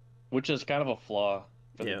 which is kind of a flaw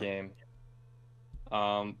for the yeah, game.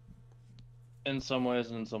 Um, in some ways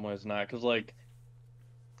and in some ways not, because like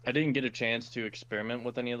I didn't get a chance to experiment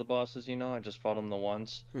with any of the bosses, you know. I just fought them the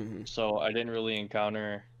once, Hmm. so I didn't really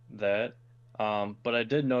encounter that. But I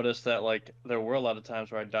did notice that like there were a lot of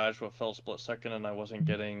times where I dodged what fell split second and I wasn't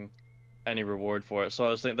getting any reward for it. So I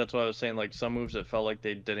was thinking that's why I was saying like some moves it felt like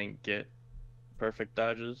they didn't get perfect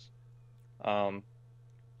dodges. Um,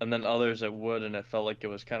 and then others it would, and it felt like it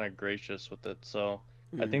was kind of gracious with it. So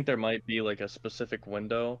I Hmm. think there might be like a specific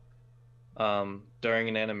window during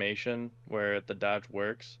an animation where the dodge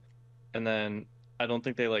works, and then I don't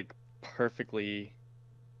think they like perfectly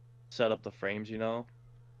set up the frames, you know.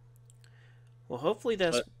 Well, So,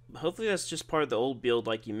 hopefully that's just part of the old build,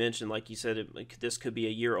 like you mentioned. Like you said, this could be a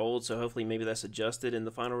year old, so hopefully maybe that's adjusted in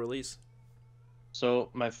the final release. so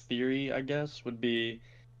my theory, I guess, would be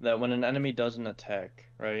that when an enemy does an attack,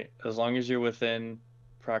 right, as long as you're within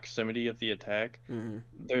proximity of the attack, Hmm.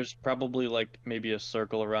 there's probably like maybe a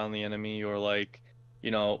circle around the enemy or like,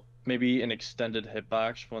 maybe an extended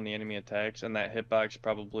hitbox when the enemy attacks, and that hitbox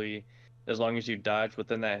probably, as long as you dodge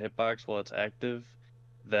within that hitbox while it's active,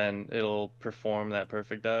 then it'll perform that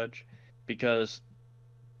perfect dodge. Because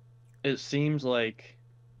it seems like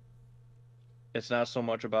it's not so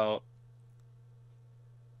much about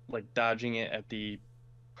like dodging it at the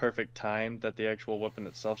perfect time that the actual weapon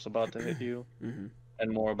itself's about to hit you, Hmm.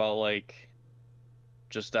 and more about like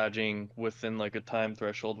just dodging within like a time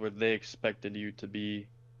threshold where they expected you to be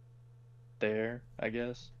there, I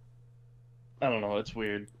guess. I don't know, it's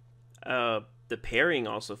weird. The pairing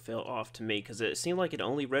also fell off to me because it seemed like it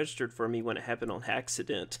only registered for me when it happened on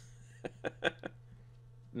accident.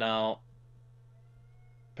 Now,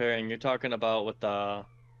 pairing, you're talking about with the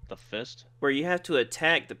fist, Where you have to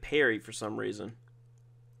attack the parry for some reason.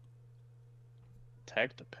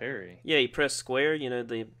 attack to parry. Yeah, you press square. You know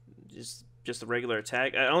the just a regular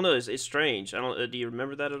attack. I don't know. It's strange. I don't. Do you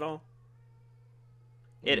remember that at all?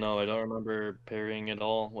 It No, I don't remember parrying at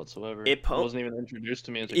all whatsoever. it It po- wasn't even introduced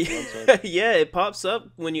to me as a concept. Yeah, it pops up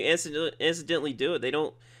when you incidentally do it. They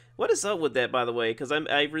don't. What is up with that, by the way? Because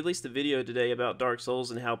I released a video today about Dark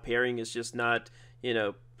Souls and how pairing is just not, you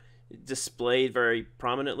know, displayed very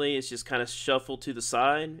prominently. It's just kind of shuffled to the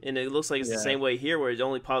side, and it looks like it's the Yeah. same way here, where it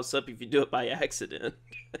only pops up if you do it by accident.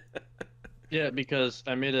 Yeah, because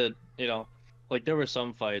I made it, like there were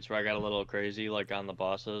some fights where I got a little crazy, like on the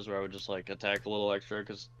bosses, where I would just like attack a little extra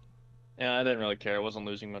because, yeah, I didn't really care. I wasn't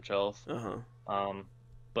losing much health. Uh huh. Um,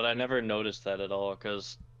 but I never noticed that at all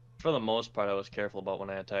because for the most part, I was careful about when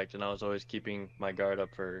I attacked, and I was always keeping my guard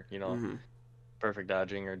up for, Hmm. perfect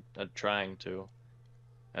dodging or trying to.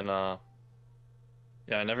 And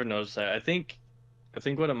yeah, I never noticed that. I think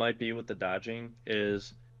what it might be with the dodging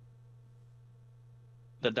is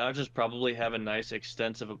the dodges probably have a nice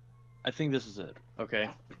extensive. I think this is it. Okay.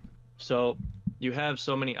 So you have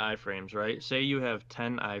so many iframes, right? Say you have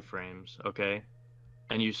 10 iframes, okay?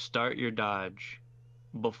 And you start your dodge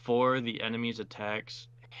before the enemy's attacks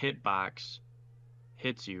hitbox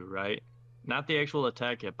hits you, right? Not the actual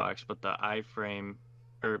attack hitbox, but the iframe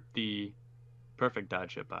or the perfect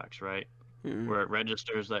dodge hitbox, right? Hmm. Where it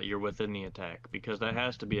registers that you're within the attack, because that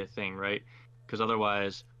has to be a thing, right? Because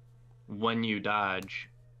otherwise, when you dodge,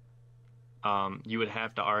 you would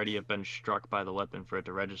have to already have been struck by the weapon for it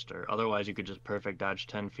to register. Otherwise, you could just perfect dodge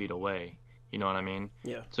 10 feet away. You know what I mean?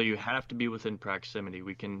 Yeah. So you have to be within proximity.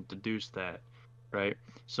 We can deduce that, right?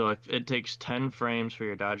 So if it takes 10 frames for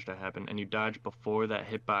your dodge to happen and you dodge before that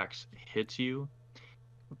hitbox hits you,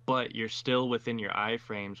 but you're still within your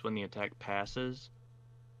iframes when the attack passes,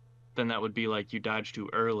 then that would be like you dodged too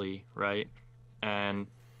early, right? And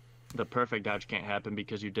the perfect dodge can't happen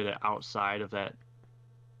because you did it outside of that,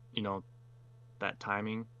 you know, that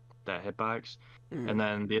timing, that hitbox, Hmm. and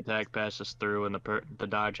then the attack passes through and the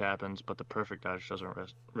dodge happens, but the perfect dodge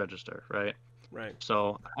doesn't register, right? Right.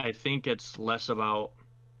 So I think it's less about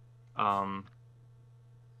um,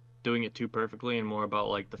 doing it too perfectly and more about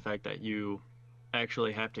like the fact that you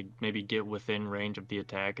actually have to maybe get within range of the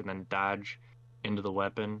attack and then dodge into the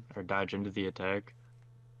weapon or dodge into the attack.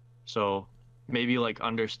 So maybe like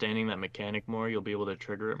understanding that mechanic more, you'll be able to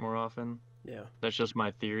trigger it more often. Yeah. That's just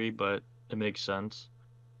my theory, but it makes sense.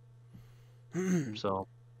 All So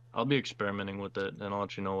I'll be experimenting with it and I'll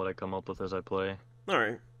let you know what I come up with as I play.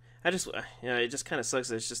 right. I just, yeah, it just kind of sucks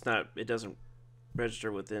that it's just not. It doesn't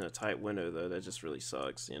register within a tight window though. That just really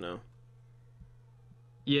sucks. You know.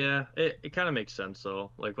 Yeah, it kind of makes sense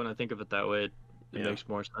though. Like when I think of it that way, it Yeah. makes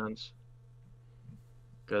more sense.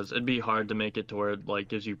 Because it'd be hard to make it to where it like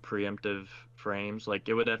gives you preemptive frames. Like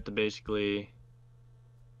it would have to basically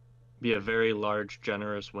be a very large,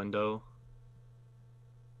 generous window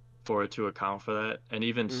for it to account for that. And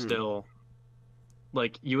even Hmm. still,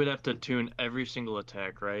 like you would have to tune every single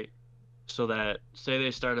attack, right? So that say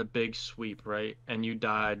they start a big sweep, right? And you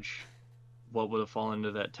dodge what would have fallen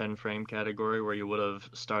into that 10 frame category where you would have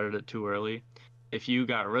started it too early. If you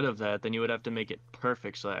got rid of that, then you would have to make it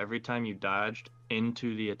perfect so that every time you dodged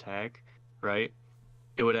into the attack, right?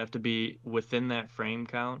 It would have to be within that frame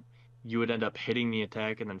count. You would end up hitting the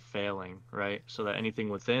attack and then failing, right? So that anything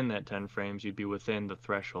within that 10 frames, you'd be within the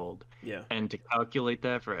threshold. Yeah. And to calculate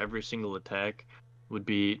that for every single attack would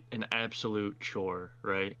be an absolute chore,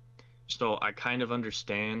 right? So I kind of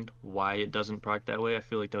understand why it doesn't proc that way. I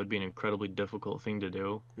feel like that would be an incredibly difficult thing to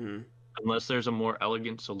do. Mm. Unless there's a more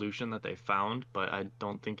elegant solution that they found, but I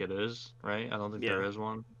don't think it is, right? I don't think there Yeah. is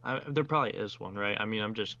one. There probably is one, right? I mean,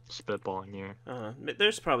 I'm just spitballing here.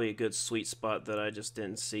 There's probably a good sweet spot that I just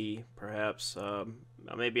didn't see. Perhaps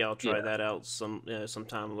maybe I'll try Yeah, that out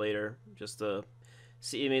sometime later. Just to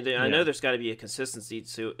see. I mean, I know yeah, there's got to be a consistency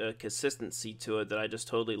to it that I just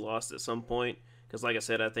totally lost at some point. Because, like I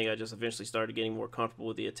said, I think I just eventually started getting more comfortable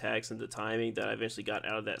with the attacks and the timing. That I eventually got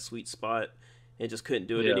out of that sweet spot and just couldn't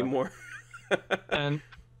do it yeah. anymore. And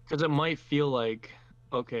because it might feel like,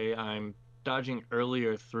 okay, I'm dodging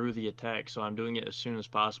earlier through the attack, so I'm doing it as soon as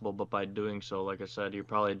possible, but by doing so, like I said, you're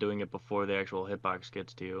probably doing it before the actual hitbox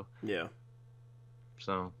gets to you. Yeah.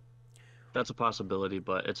 So that's a possibility,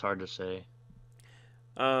 but it's hard to say.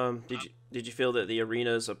 Did you feel that the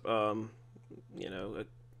arenas, you know,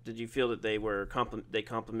 did you feel that they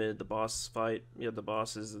complemented the boss fight? The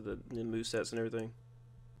bosses, the movesets and everything.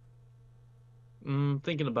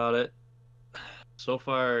 Thinking about it, so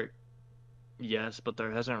far, yes, but there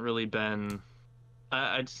hasn't really been.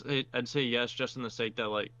 I'd say yes, just in the sake that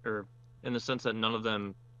like, or in the sense that none of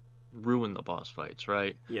them ruined the boss fights,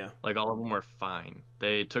 right? Yeah. Like all of them were fine.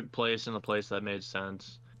 They took place in a place that made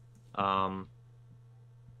sense. Um,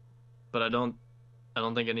 but I don't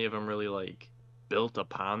think any of them really like built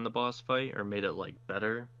upon the boss fight or made it like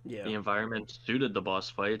better. Yeah. The environment suited the boss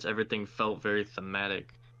fights. Everything felt very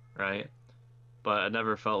thematic, right? But I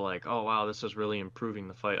never felt like, oh wow, this is really improving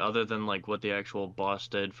the fight, other than like what the actual boss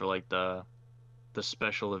did for like the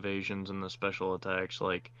special evasions and the special attacks.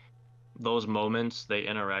 Like those moments, they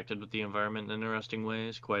interacted with the environment in interesting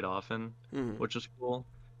ways quite often, Hmm. which is cool.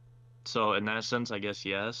 So in that sense, I guess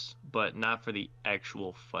yes, but not for the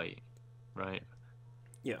actual fight, right?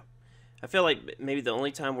 Yeah. I feel like maybe the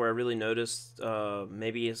only time where I really noticed,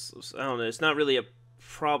 maybe it's I don't know, it's not really a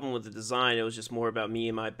problem with the design. It was just more about me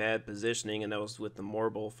and my bad positioning, and that was with the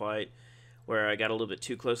Marble fight, where I got a little bit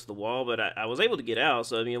too close to the wall, but I was able to get out.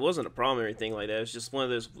 So I mean, it wasn't a problem or anything like that. It's just one of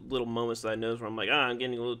those little moments that I noticed where I'm like, I'm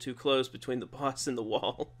getting a little too close between the boss and the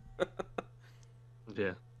wall.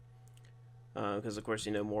 Yeah. Because of course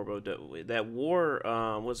Morbo that war,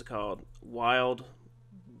 what's it called, wild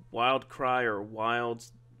cry or wild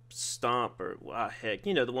stomp or heck,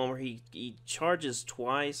 the one where he charges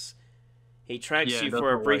twice. He tracks Yeah, you it for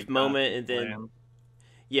a doesn't brief like moment and then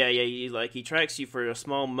land. he tracks you for a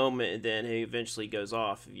small moment and then he eventually goes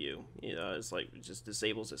off of you. It's like it just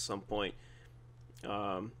disables at some point.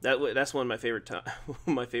 That's one of my favorite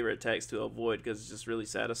my favorite attacks to avoid because it's just really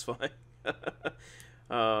satisfying.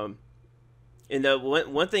 um, and the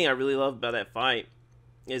one thing I really love about that fight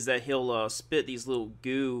is that he'll spit these little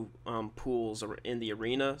goo pools in the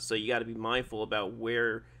arena, so you got to be mindful about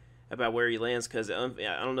where he lands because I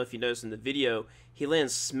don't know if you noticed in the video he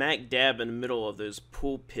lands smack dab in the middle of those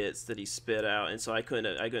pool pits that he spit out, and so I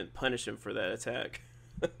couldn't punish him for that attack.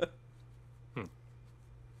 Hmm.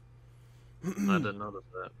 I didn't notice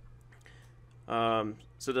that.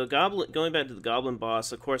 So the goblin, going back to the goblin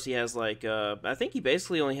boss, of course he has like I think he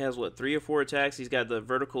basically only has what 3 or 4 attacks. He's got the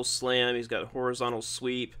vertical slam, he's got a horizontal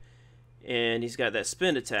sweep, and he's got that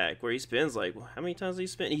spin attack where he spins like how many times does he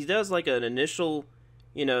spin? He does like an initial,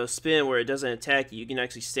 spin where it doesn't attack you. You can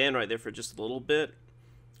actually stand right there for just a little bit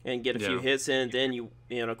and get a few Yeah. hits in. Then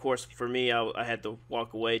of course for me, I had to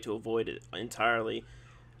walk away to avoid it entirely.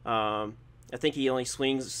 I think he only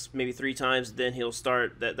swings maybe 3 times. Then he'll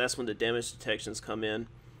start. That's when the damage detections come in.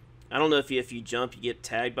 I don't know if you jump, you get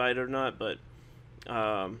tagged by it or not, but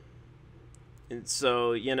and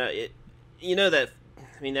so that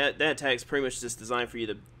I mean that attack's pretty much just designed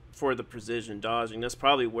for the precision dodging. That's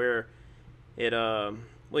probably where it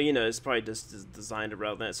it's probably just designed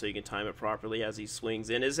around that so you can time it properly as he swings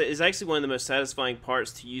in. It's actually one of the most satisfying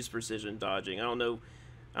parts to use precision dodging. I don't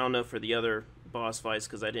know for the other boss fights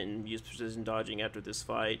because I didn't use precision dodging after this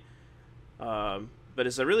fight. But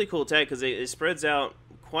it's a really cool attack because it spreads out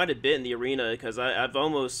quite a bit in the arena because I've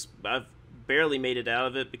barely made it out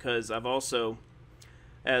of it because I've also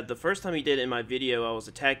The first time he did it in my video, I was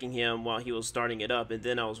attacking him while he was starting it up, and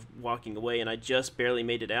then I was walking away, and I just barely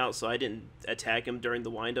made it out, so I didn't attack him during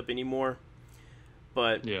the windup anymore.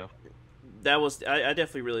 But Yeah. that was I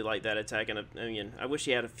definitely really like that attack, and I mean, I wish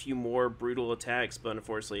he had a few more brutal attacks, but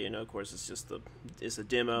unfortunately, of course, it's a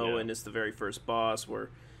demo, Yeah. and it's the very first boss.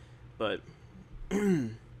 But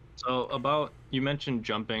So about you mentioned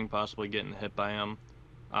jumping, possibly getting hit by him.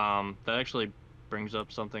 That actually brings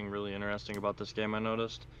up something really interesting about this game I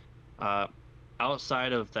noticed. Uh,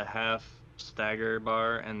 Outside of the half stagger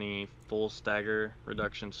bar and the full stagger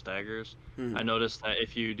reduction staggers, I mhm. noticed that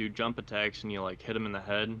if you do jump attacks and you like hit them in the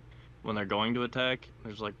head when they're going to attack,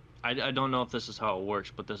 there's like I don't know if this is how it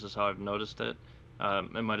works, but this is how I've noticed it.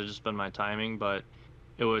 It might have just been my timing, but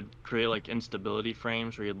it would create like instability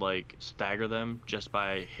frames where you'd like stagger them just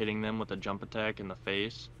by hitting them with a jump attack in the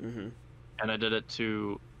face. Mhm. And I did it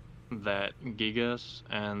to that Gigas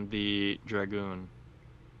and the Dragoon.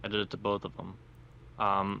 I did it to both of them,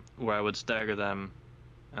 where I would stagger them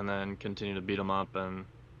and then continue to beat them up, and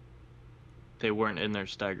they weren't in their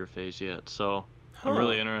stagger phase yet. So I'm Huh.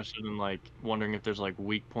 really interested in like wondering if there's like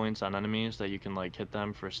weak points on enemies that you can like hit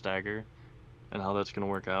them for stagger and how that's gonna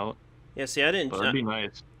work out. Yeah. See, But it'd be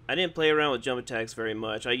nice. I didn't play around with jump attacks very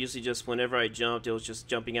much. I usually just whenever I jumped, it was just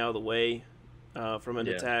jumping out of the way from an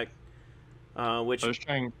Yeah. attack. I Which was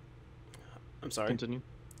trying. I'm sorry. Continue.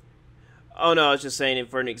 Oh no, I was just saying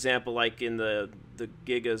for an example, like in the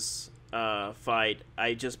Gigas fight,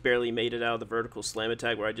 I just barely made it out of the vertical slam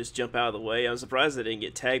attack where I just jump out of the way. I'm surprised I didn't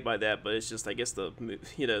get tagged by that, but it's just I guess the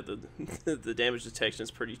the damage detection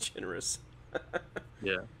is pretty generous.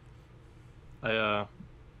 Yeah. I uh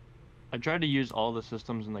I tried to use all the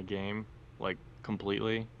systems in the game like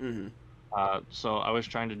completely. Hmm. So I was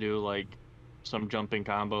trying to do like some jumping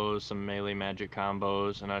combos, some melee magic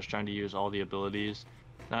combos, and I was trying to use all the abilities,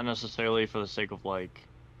 not necessarily for the sake of like,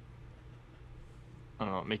 I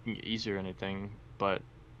don't know, making it easier or anything, but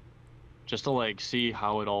just to like see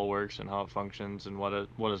how it all works and how it functions and what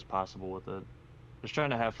is possible with it. Just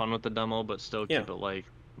trying to have fun with the demo, but still Yeah. keep it like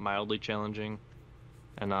mildly challenging.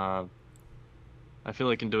 And I feel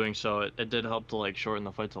like in doing so, it did help to like shorten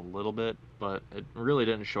the fights a little bit, but it really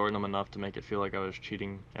didn't shorten them enough to make it feel like I was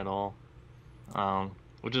cheating at all.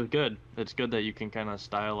 Which is good. It's good that you can kind of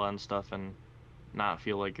style on stuff and not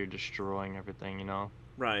feel like you're destroying everything, you know?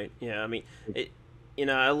 Right. Yeah. I mean, it.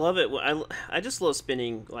 I love it. I just love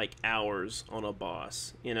spending like hours on a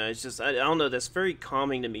boss. It's just I don't know. That's very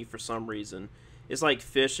calming to me for some reason. It's like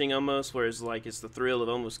fishing almost, whereas like it's the thrill of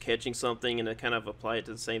almost catching something, and I kind of apply it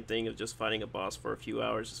to the same thing of just fighting a boss for a few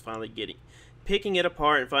hours, just finally picking it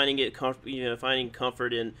apart and finding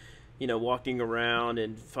comfort in, walking around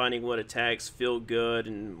and finding what attacks feel good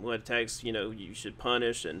and what attacks you should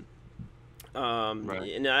punish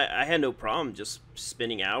Right. and I had no problem just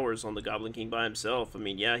spending hours on the Goblin King by himself. I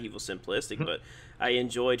mean, yeah, he was simplistic, but I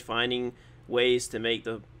enjoyed finding ways to make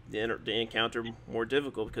the encounter more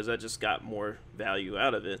difficult because I just got more value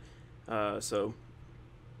out of it. So,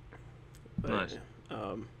 but Nice.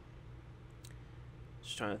 um,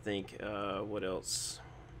 just trying to think what else.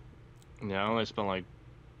 Yeah, I spent like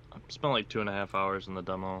 2.5 hours in the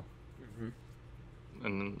demo Hmm.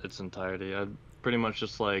 in its entirety. I pretty much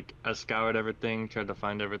just like I scoured everything, tried to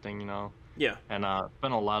find everything, you know, Yeah, and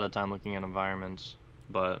spent a lot of time looking at environments.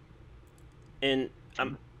 But and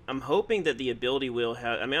I'm hoping that the ability wheel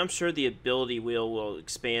has. I mean, I'm sure the ability wheel will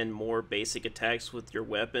expand more basic attacks with your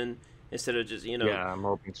weapon instead of just yeah, I'm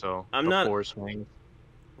hoping so. I'm The not. four swings.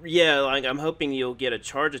 Yeah, like I'm hoping you'll get a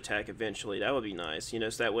charge attack eventually. That would be nice, so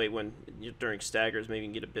that way when during staggers, maybe you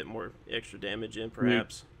can get a bit more extra damage in, You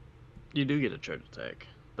perhaps. you do get a charge attack.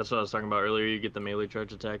 That's what I was talking about earlier. You get the melee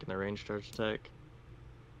charge attack and the range charge attack.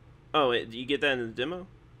 Oh, do you get that in the demo?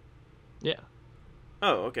 Yeah.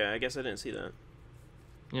 Oh, okay. I guess I didn't see that.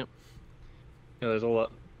 Yep. Yeah, there's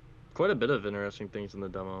quite a bit of interesting things in the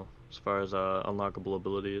demo as far as unlockable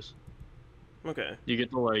abilities. Okay. You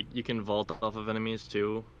get to like you can vault off of enemies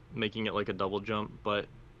too, making it like a double jump. But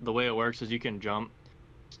the way it works is you can jump,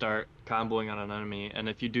 start comboing on an enemy, and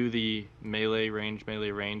if you do the melee range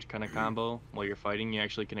kind of combo while you're fighting, you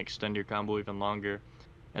actually can extend your combo even longer.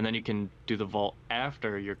 And then you can do the vault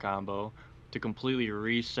after your combo to completely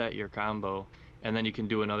reset your combo, and then you can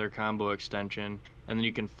do another combo extension, and then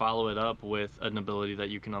you can follow it up with an ability that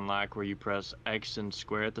you can unlock where you press X and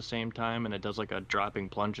square at the same time, and it does like a dropping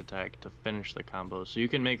plunge attack to finish the combo. So you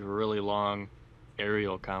can make really long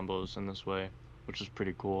aerial combos in this way, which is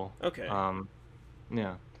pretty cool. Okay.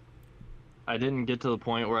 Yeah. I didn't get to the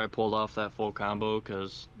point where I pulled off that full combo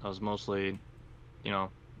because I was mostly, you know,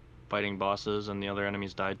 fighting bosses and the other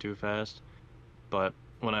enemies died too fast. But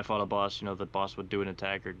when I fought a boss, the boss would do an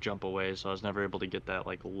attack or jump away, so I was never able to get that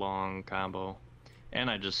like long combo. And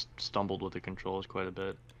I just stumbled with the controls quite a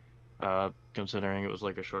bit. Considering it was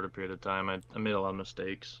like a shorter period of time, I made a lot of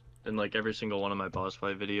mistakes. In like every single one of my boss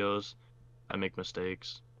fight videos, I make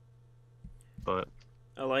mistakes. But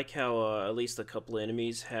I like how at least a couple of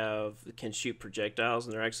enemies can shoot projectiles,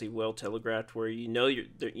 and they're actually well telegraphed, where you know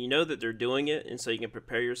that they're doing it, and so you can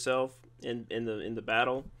prepare yourself in the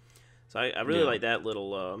battle. So I really yeah, like that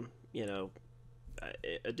little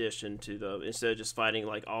addition to the, instead of just fighting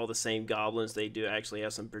like all the same goblins, they do actually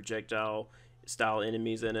have some projectile style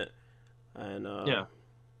enemies in it, and yeah,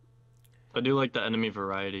 I do like the enemy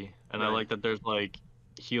variety, and I right. like that there's like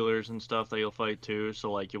healers and stuff that you'll fight too.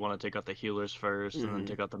 So like you want to take out the healers first, and then Hmm.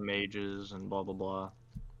 take out the mages and blah blah blah.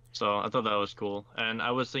 So I thought that was cool, and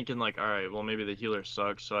I was thinking like, all right, well maybe the healer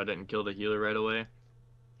sucks, so I didn't kill the healer right away.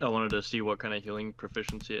 I wanted to see what kind of healing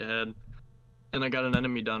proficiency it had, and I got an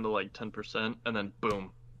enemy down to like 10%, and then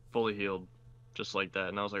boom, fully healed, just like that.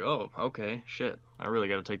 And I was like, oh, okay, shit, I really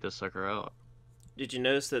got to take this sucker out. Did you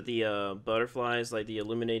notice that the butterflies, like the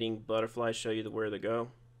illuminating butterflies, show you where to go?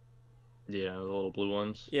 Yeah, the little blue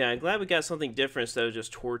ones. Yeah, I'm glad we got something different instead of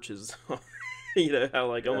just torches. You know how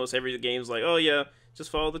like Yeah. almost every game's like, oh yeah, just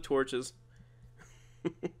follow the torches.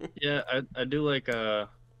 Yeah, I do like the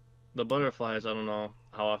butterflies. I don't know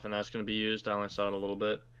how often that's going to be used. I only saw it a little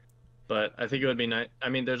bit, but I think it would be nice. I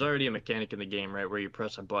mean, there's already a mechanic in the game, right, where you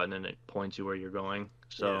press a button and it points you where you're going.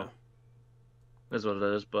 Yeah, So that's what it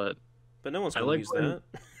is. But but no one's I gonna like use when that.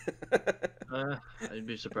 I'd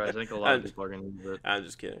be surprised. I think a lot of I'm people are going to use it. I'm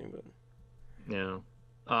just kidding, but Yeah.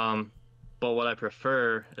 Um, but what I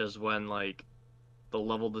prefer is when like the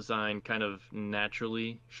level design kind of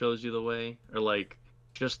naturally shows you the way, or like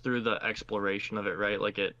just through the exploration of it, right?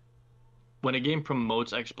 Like it when a game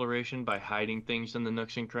promotes exploration by hiding things in the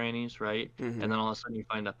nooks and crannies, right? mm-hmm. And then all of a sudden you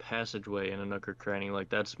find a passageway in a nook or cranny, like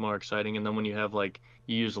that's more exciting. And then when you have like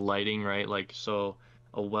you use lighting, right? Like so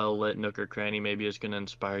a well-lit nook or cranny maybe is going to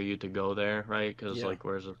inspire you to go there, right? Because Yeah. like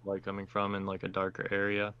where's this light coming from in like a darker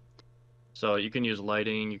area? So you can use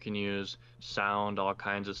lighting, you can use sound, all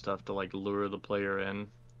kinds of stuff to like lure the player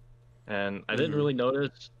in. And I didn't Mm-hmm. really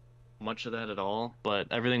notice much of that at all, but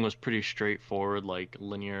everything was pretty straightforward, like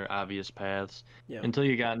linear, obvious paths, Yeah. until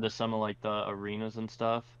you got into some of like the arenas and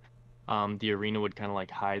stuff. The arena would kind of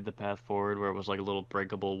like hide the path forward, where it was like a little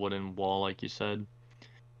breakable wooden wall, like you said,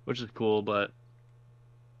 which is cool. But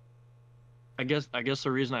I guess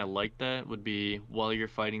the reason I like that would be while you're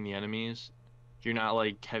fighting the enemies, you're not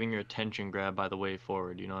like having your attention grabbed by the way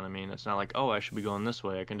forward. You know what I mean? It's not like, oh, I should be going this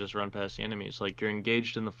way. I can just run past the enemies. Like you're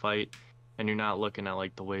engaged in the fight, and you're not looking at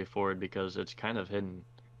like the way forward because it's kind of hidden.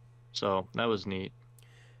 So that was neat.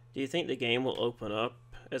 Do you think the game will open up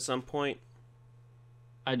at some point?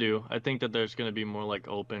 I do. I think that there's going to be more like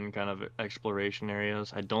open kind of exploration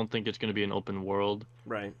areas. I don't think it's going to be an open world,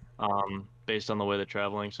 Right. based on the way the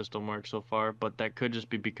traveling system works so far. But that could just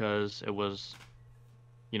be because it was,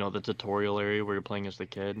 the tutorial area where you're playing as the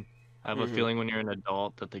kid. I have a Mm-hmm. feeling when you're an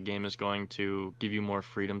adult that the game is going to give you more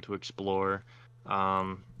freedom to explore.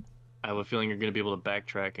 Um, I have a feeling you're going to be able to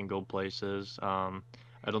backtrack and go places.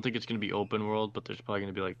 I don't think it's going to be open world, but there's probably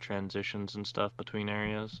going to be like transitions and stuff between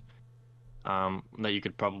areas, that you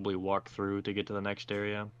could probably walk through to get to the next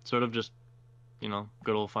area. Sort of just,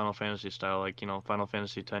 good old Final Fantasy style. Like, Final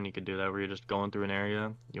Fantasy X, you could do that where you're just going through an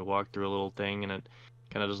area, you walk through a little thing, and it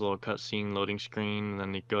kind of does a little cutscene loading screen, and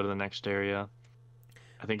then you go to the next area.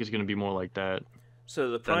 I think it's going to be more like that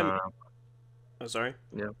So the than, prime. Oh, sorry.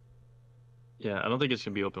 yeah. Yeah, I don't think it's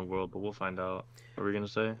going to be open world, but we'll find out. What were we going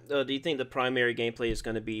to say? Do you think the primary gameplay is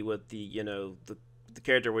going to be with the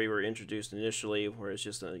character we were introduced initially, where it's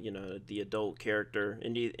just the adult character,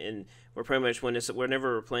 and we're pretty much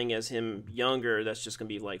whenever we're playing as him younger, that's just going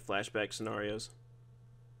to be like flashback scenarios.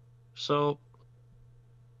 So,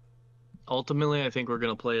 ultimately, I think we're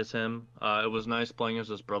going to play as him. It was nice playing as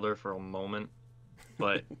his brother for a moment,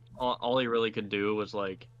 but all he really could do was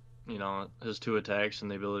like, his two attacks and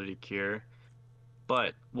the ability to cure.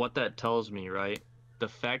 But what that tells me, right? The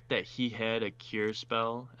fact that he had a cure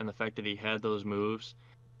spell and the fact that he had those moves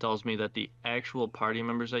tells me that the actual party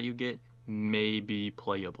members that you get may be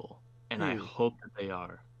playable. And I Hmm. hope that they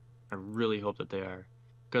are. I really hope that they are.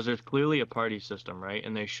 Because there's clearly a party system, right?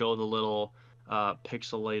 And they show the little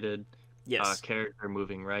pixelated Yes. character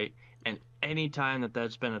moving, right? And anytime that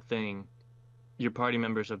that's been a thing, your party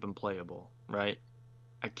members have been playable, right?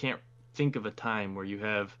 I can't think of a time where you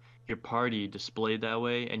have your party displayed that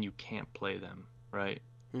way and you can't play them, right?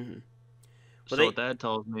 Hmm. Well, So what that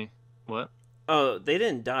tells me, what? they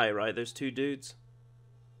didn't die, right? There's two dudes.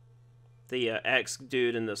 The axe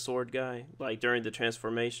dude and the sword guy, like during the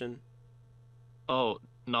transformation. Oh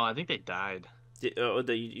no, I think they died.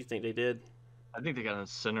 You think they did? I think they got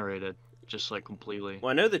incinerated, just like completely. Well,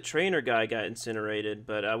 I know the trainer guy got incinerated,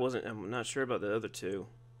 but I'm not sure about the other two.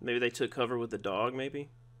 Maybe they took cover with the dog, maybe?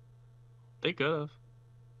 They could have.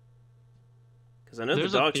 Because I know the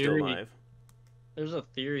There's a dog's still theory. alive. There's a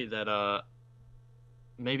theory that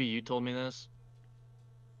maybe you told me this.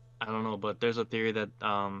 I don't know, but there's a theory that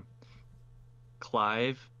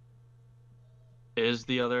Clive is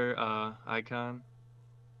the other icon.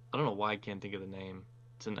 I don't know why I can't think of the name.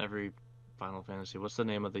 It's in every Final Fantasy. What's the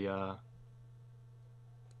name of the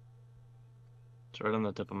it's right on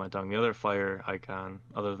the tip of my tongue. The other fire icon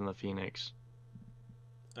other than the Phoenix.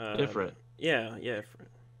 Ifrit. Yeah, yeah.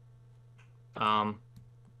 Um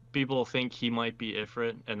People think he might be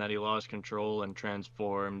Ifrit and that he lost control and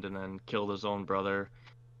transformed and then killed his own brother.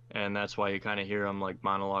 And that's why you kind of hear him like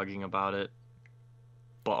monologuing about it,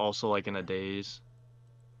 but also like in a daze.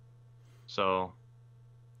 So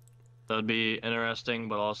that'd be interesting,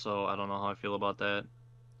 but also I don't know how I feel about that,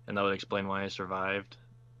 and that would explain why I survived.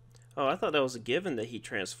 Oh, I thought that was a given that he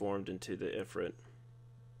transformed into the Ifrit.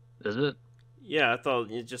 Is it? Yeah, I thought,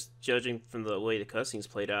 just judging from the way the cutscenes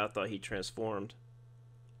played out, I thought he transformed.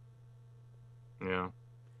 Yeah.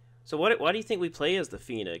 So why do you think we play as the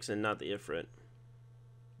Phoenix and not the Ifrit?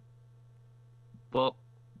 Well,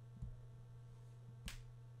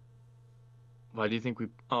 why do you think we?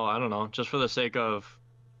 Oh, I don't know. Just for the sake of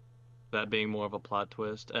that being more of a plot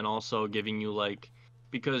twist, and also giving you like,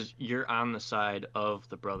 because you're on the side of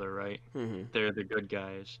the brother, right? Mm-hmm. They're the good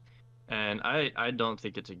guys, and I don't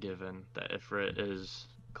think it's a given that Ifrit is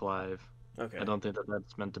Clive. Okay. I don't think that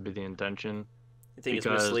that's meant to be the intention. You think it's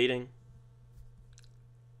Because misleading?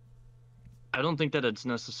 I don't think that it's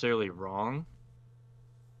necessarily wrong,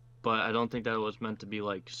 but I don't think that it was meant to be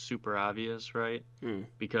like super obvious, right? Hmm.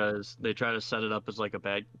 Because they try to set it up as like a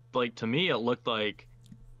bad, like to me it looked like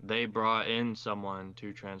they brought in someone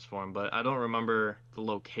to transform, but I don't remember the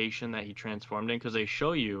location that he transformed in because they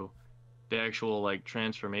show you the actual like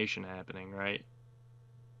transformation happening, right?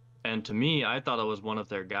 And to me, I thought it was one of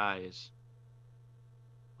their guys.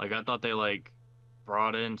 Like I thought they like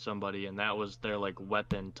brought in somebody and that was their like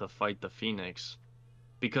weapon to fight the Phoenix.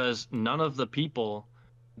 Because none of the people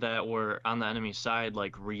that were on the enemy side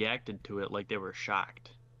like reacted to it like they were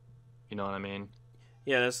shocked. You know what I mean?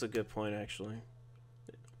 Yeah, that's a good point, actually.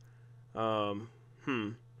 Um,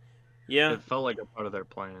 Yeah, It felt like a part of their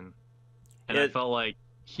plan. And I it, felt like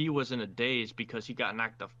he was in a daze because he got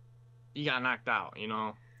knocked out, you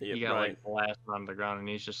know? yeah, He got right. like blasted on the ground and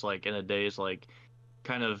he's just like in a daze, like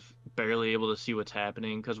kind of barely able to see what's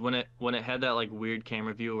happening because when it had that like weird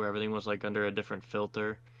camera view where everything was like under a different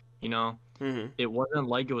filter, you know, Mm-hmm. it wasn't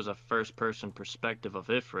like it was a first person perspective of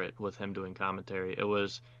Ifrit with him doing commentary. It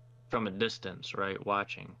was from a distance, right,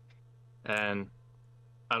 watching. And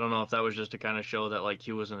I don't know if that was just to kind of show that like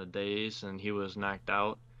he was in a daze and he was knocked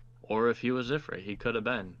out, or if he was Ifrit. He could have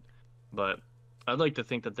been. But I'd like to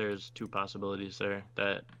think that there's two possibilities there,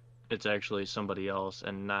 that it's actually somebody else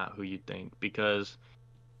and not who you think, because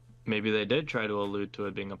maybe they did try to allude to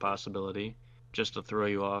it being a possibility just to throw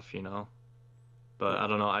you off, you know. But I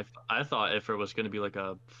don't know. I thought Ifrit was going to be like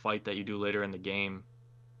a fight that you do later in the game.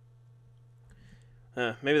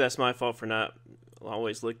 Maybe that's my fault for not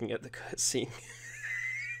always looking at the cutscene.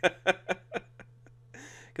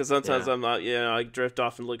 Because sometimes Yeah. I'm not, I drift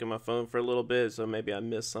off and look at my phone for a little bit, so maybe I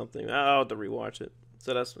missed something. I'll have to rewatch it.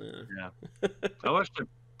 So that's, Yeah. I watched it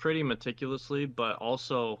pretty meticulously, but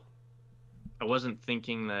also I wasn't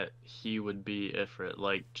thinking that he would be Ifrit.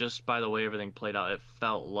 Like, just by the way everything played out, it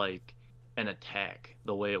felt like an attack,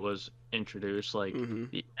 the way it was introduced. Like, Mm-hmm.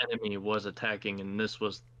 the enemy was attacking, and this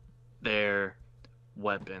was their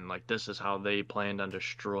weapon. Like, this is how they planned on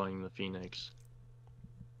destroying the Phoenix.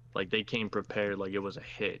 Like, they came prepared, like it was a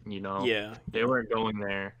hit, you know? Yeah. They weren't going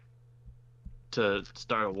there to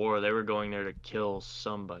start a war, they were going there to kill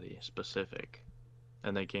somebody specific.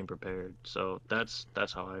 And they came prepared. So that's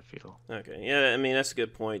how I feel. Okay. Yeah, I mean, that's a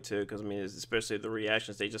good point, too, because, I mean, especially the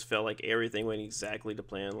reactions, they just felt like everything went exactly to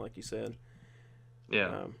plan, like you said.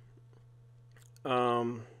 Yeah.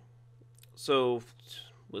 So,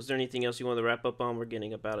 was there anything else you wanted to wrap up on? We're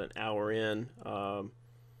getting about an hour in.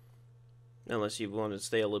 Unless you wanted to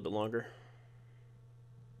stay a little bit longer.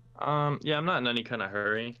 Yeah, I'm not in any kind of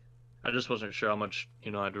hurry. I just wasn't sure how much,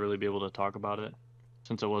 I'd really be able to talk about it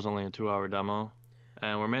since it was only a 2-hour demo.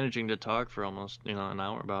 And we're managing to talk for almost, an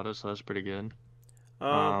hour about it, so that's pretty good.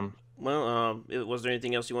 Was there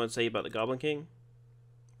anything else you want to say about the Goblin King?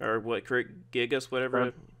 Or what, Gigas,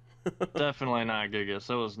 whatever? Definitely not Gigas.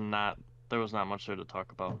 It was not there was not much there to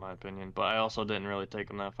talk about in my opinion. But I also didn't really take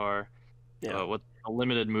them that far. Yeah. With a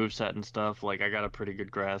limited move set and stuff, like I got a pretty good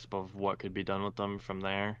grasp of what could be done with them from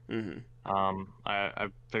there. Mm-hmm. I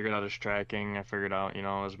figured out his tracking. I figured out,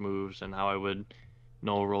 his moves and how I would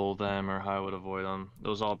no roll them or how I would avoid them. It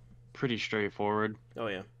was all pretty straightforward. Oh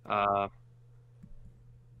yeah. Uh,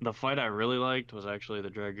 the fight I really liked was actually the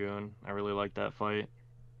Dragoon. I really liked that fight.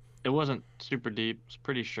 It wasn't super deep. It's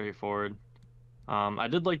pretty straightforward. I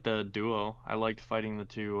did like the duo. I liked fighting the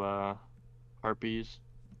two harpies.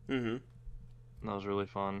 Mm-hmm. That was really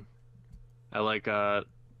fun. I like the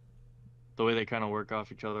way they kind of work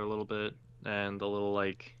off each other a little bit, and the little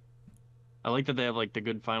like I like that they have like the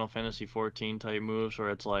good Final Fantasy 14 type moves where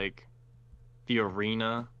it's like the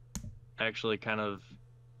arena actually kind of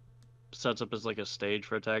sets up as like a stage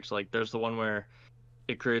for attacks. Like there's the one where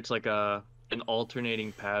it creates like an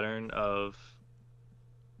alternating pattern of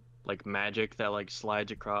like magic that like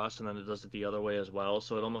slides across, and then it does it the other way as well.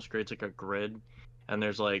 So it almost creates like a grid, and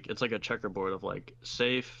there's like it's like a checkerboard of like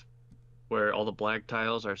safe, where all the black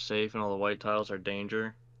tiles are safe and all the white tiles are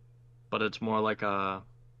danger, but it's more like a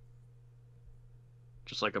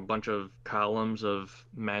just like a bunch of columns of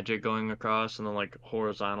magic going across and then like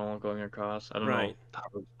horizontal going across. I don't know Right. how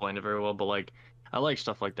to explain it very well, but like I like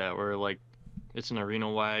stuff like that where like it's an arena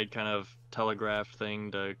wide kind of telegraph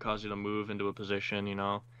thing to cause you to move into a position,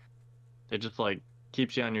 It just like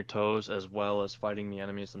keeps you on your toes as well as fighting the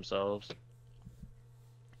enemies themselves.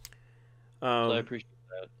 So I Um. appreciate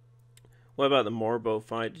that. What about the Morbo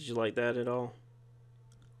fight? Did you like that at all?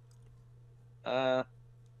 Uh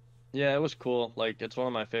yeah, it was cool. Like it's one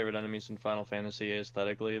of my favorite enemies in Final Fantasy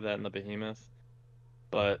aesthetically, that and the Behemoth.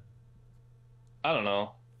 But I don't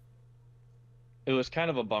know. It was kind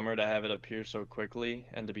of a bummer to have it appear so quickly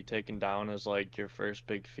and to be taken down as like your first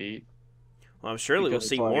big feat Well, I'm surely we'll because it's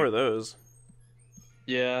see more like, of those.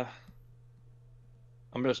 yeah,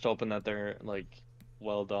 I'm just hoping that they're like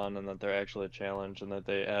well done and that they're actually a challenge and that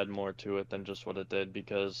they add more to it than just what it did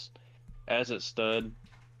because as it stood,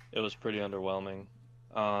 it was pretty underwhelming.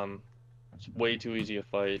 It's way too easy a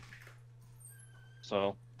fight. So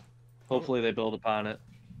Oh, hopefully they build upon it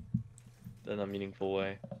in a meaningful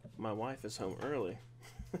way. my wife is home early.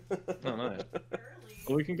 Oh, nice.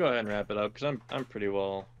 Well, we can go ahead and wrap it up because I'm pretty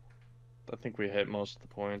well. I think we hit most of the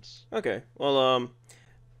points. Okay. Well,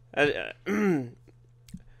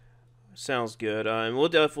 sounds good. And we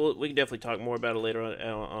can definitely talk more about it later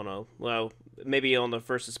on a well, maybe on the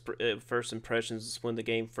first impressions when the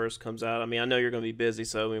game first comes out. I mean, I know you're going to be busy,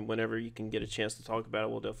 so I mean, whenever you can get a chance to talk about it,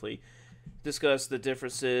 we'll definitely discuss the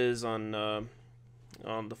differences on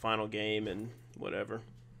the final game and whatever.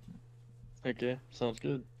 Okay, sounds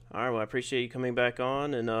good. All right. Well, I appreciate you coming back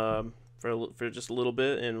on and for just a little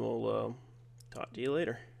bit, and we'll talk to you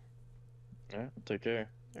later. All right, take care.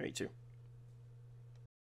 All right, you too.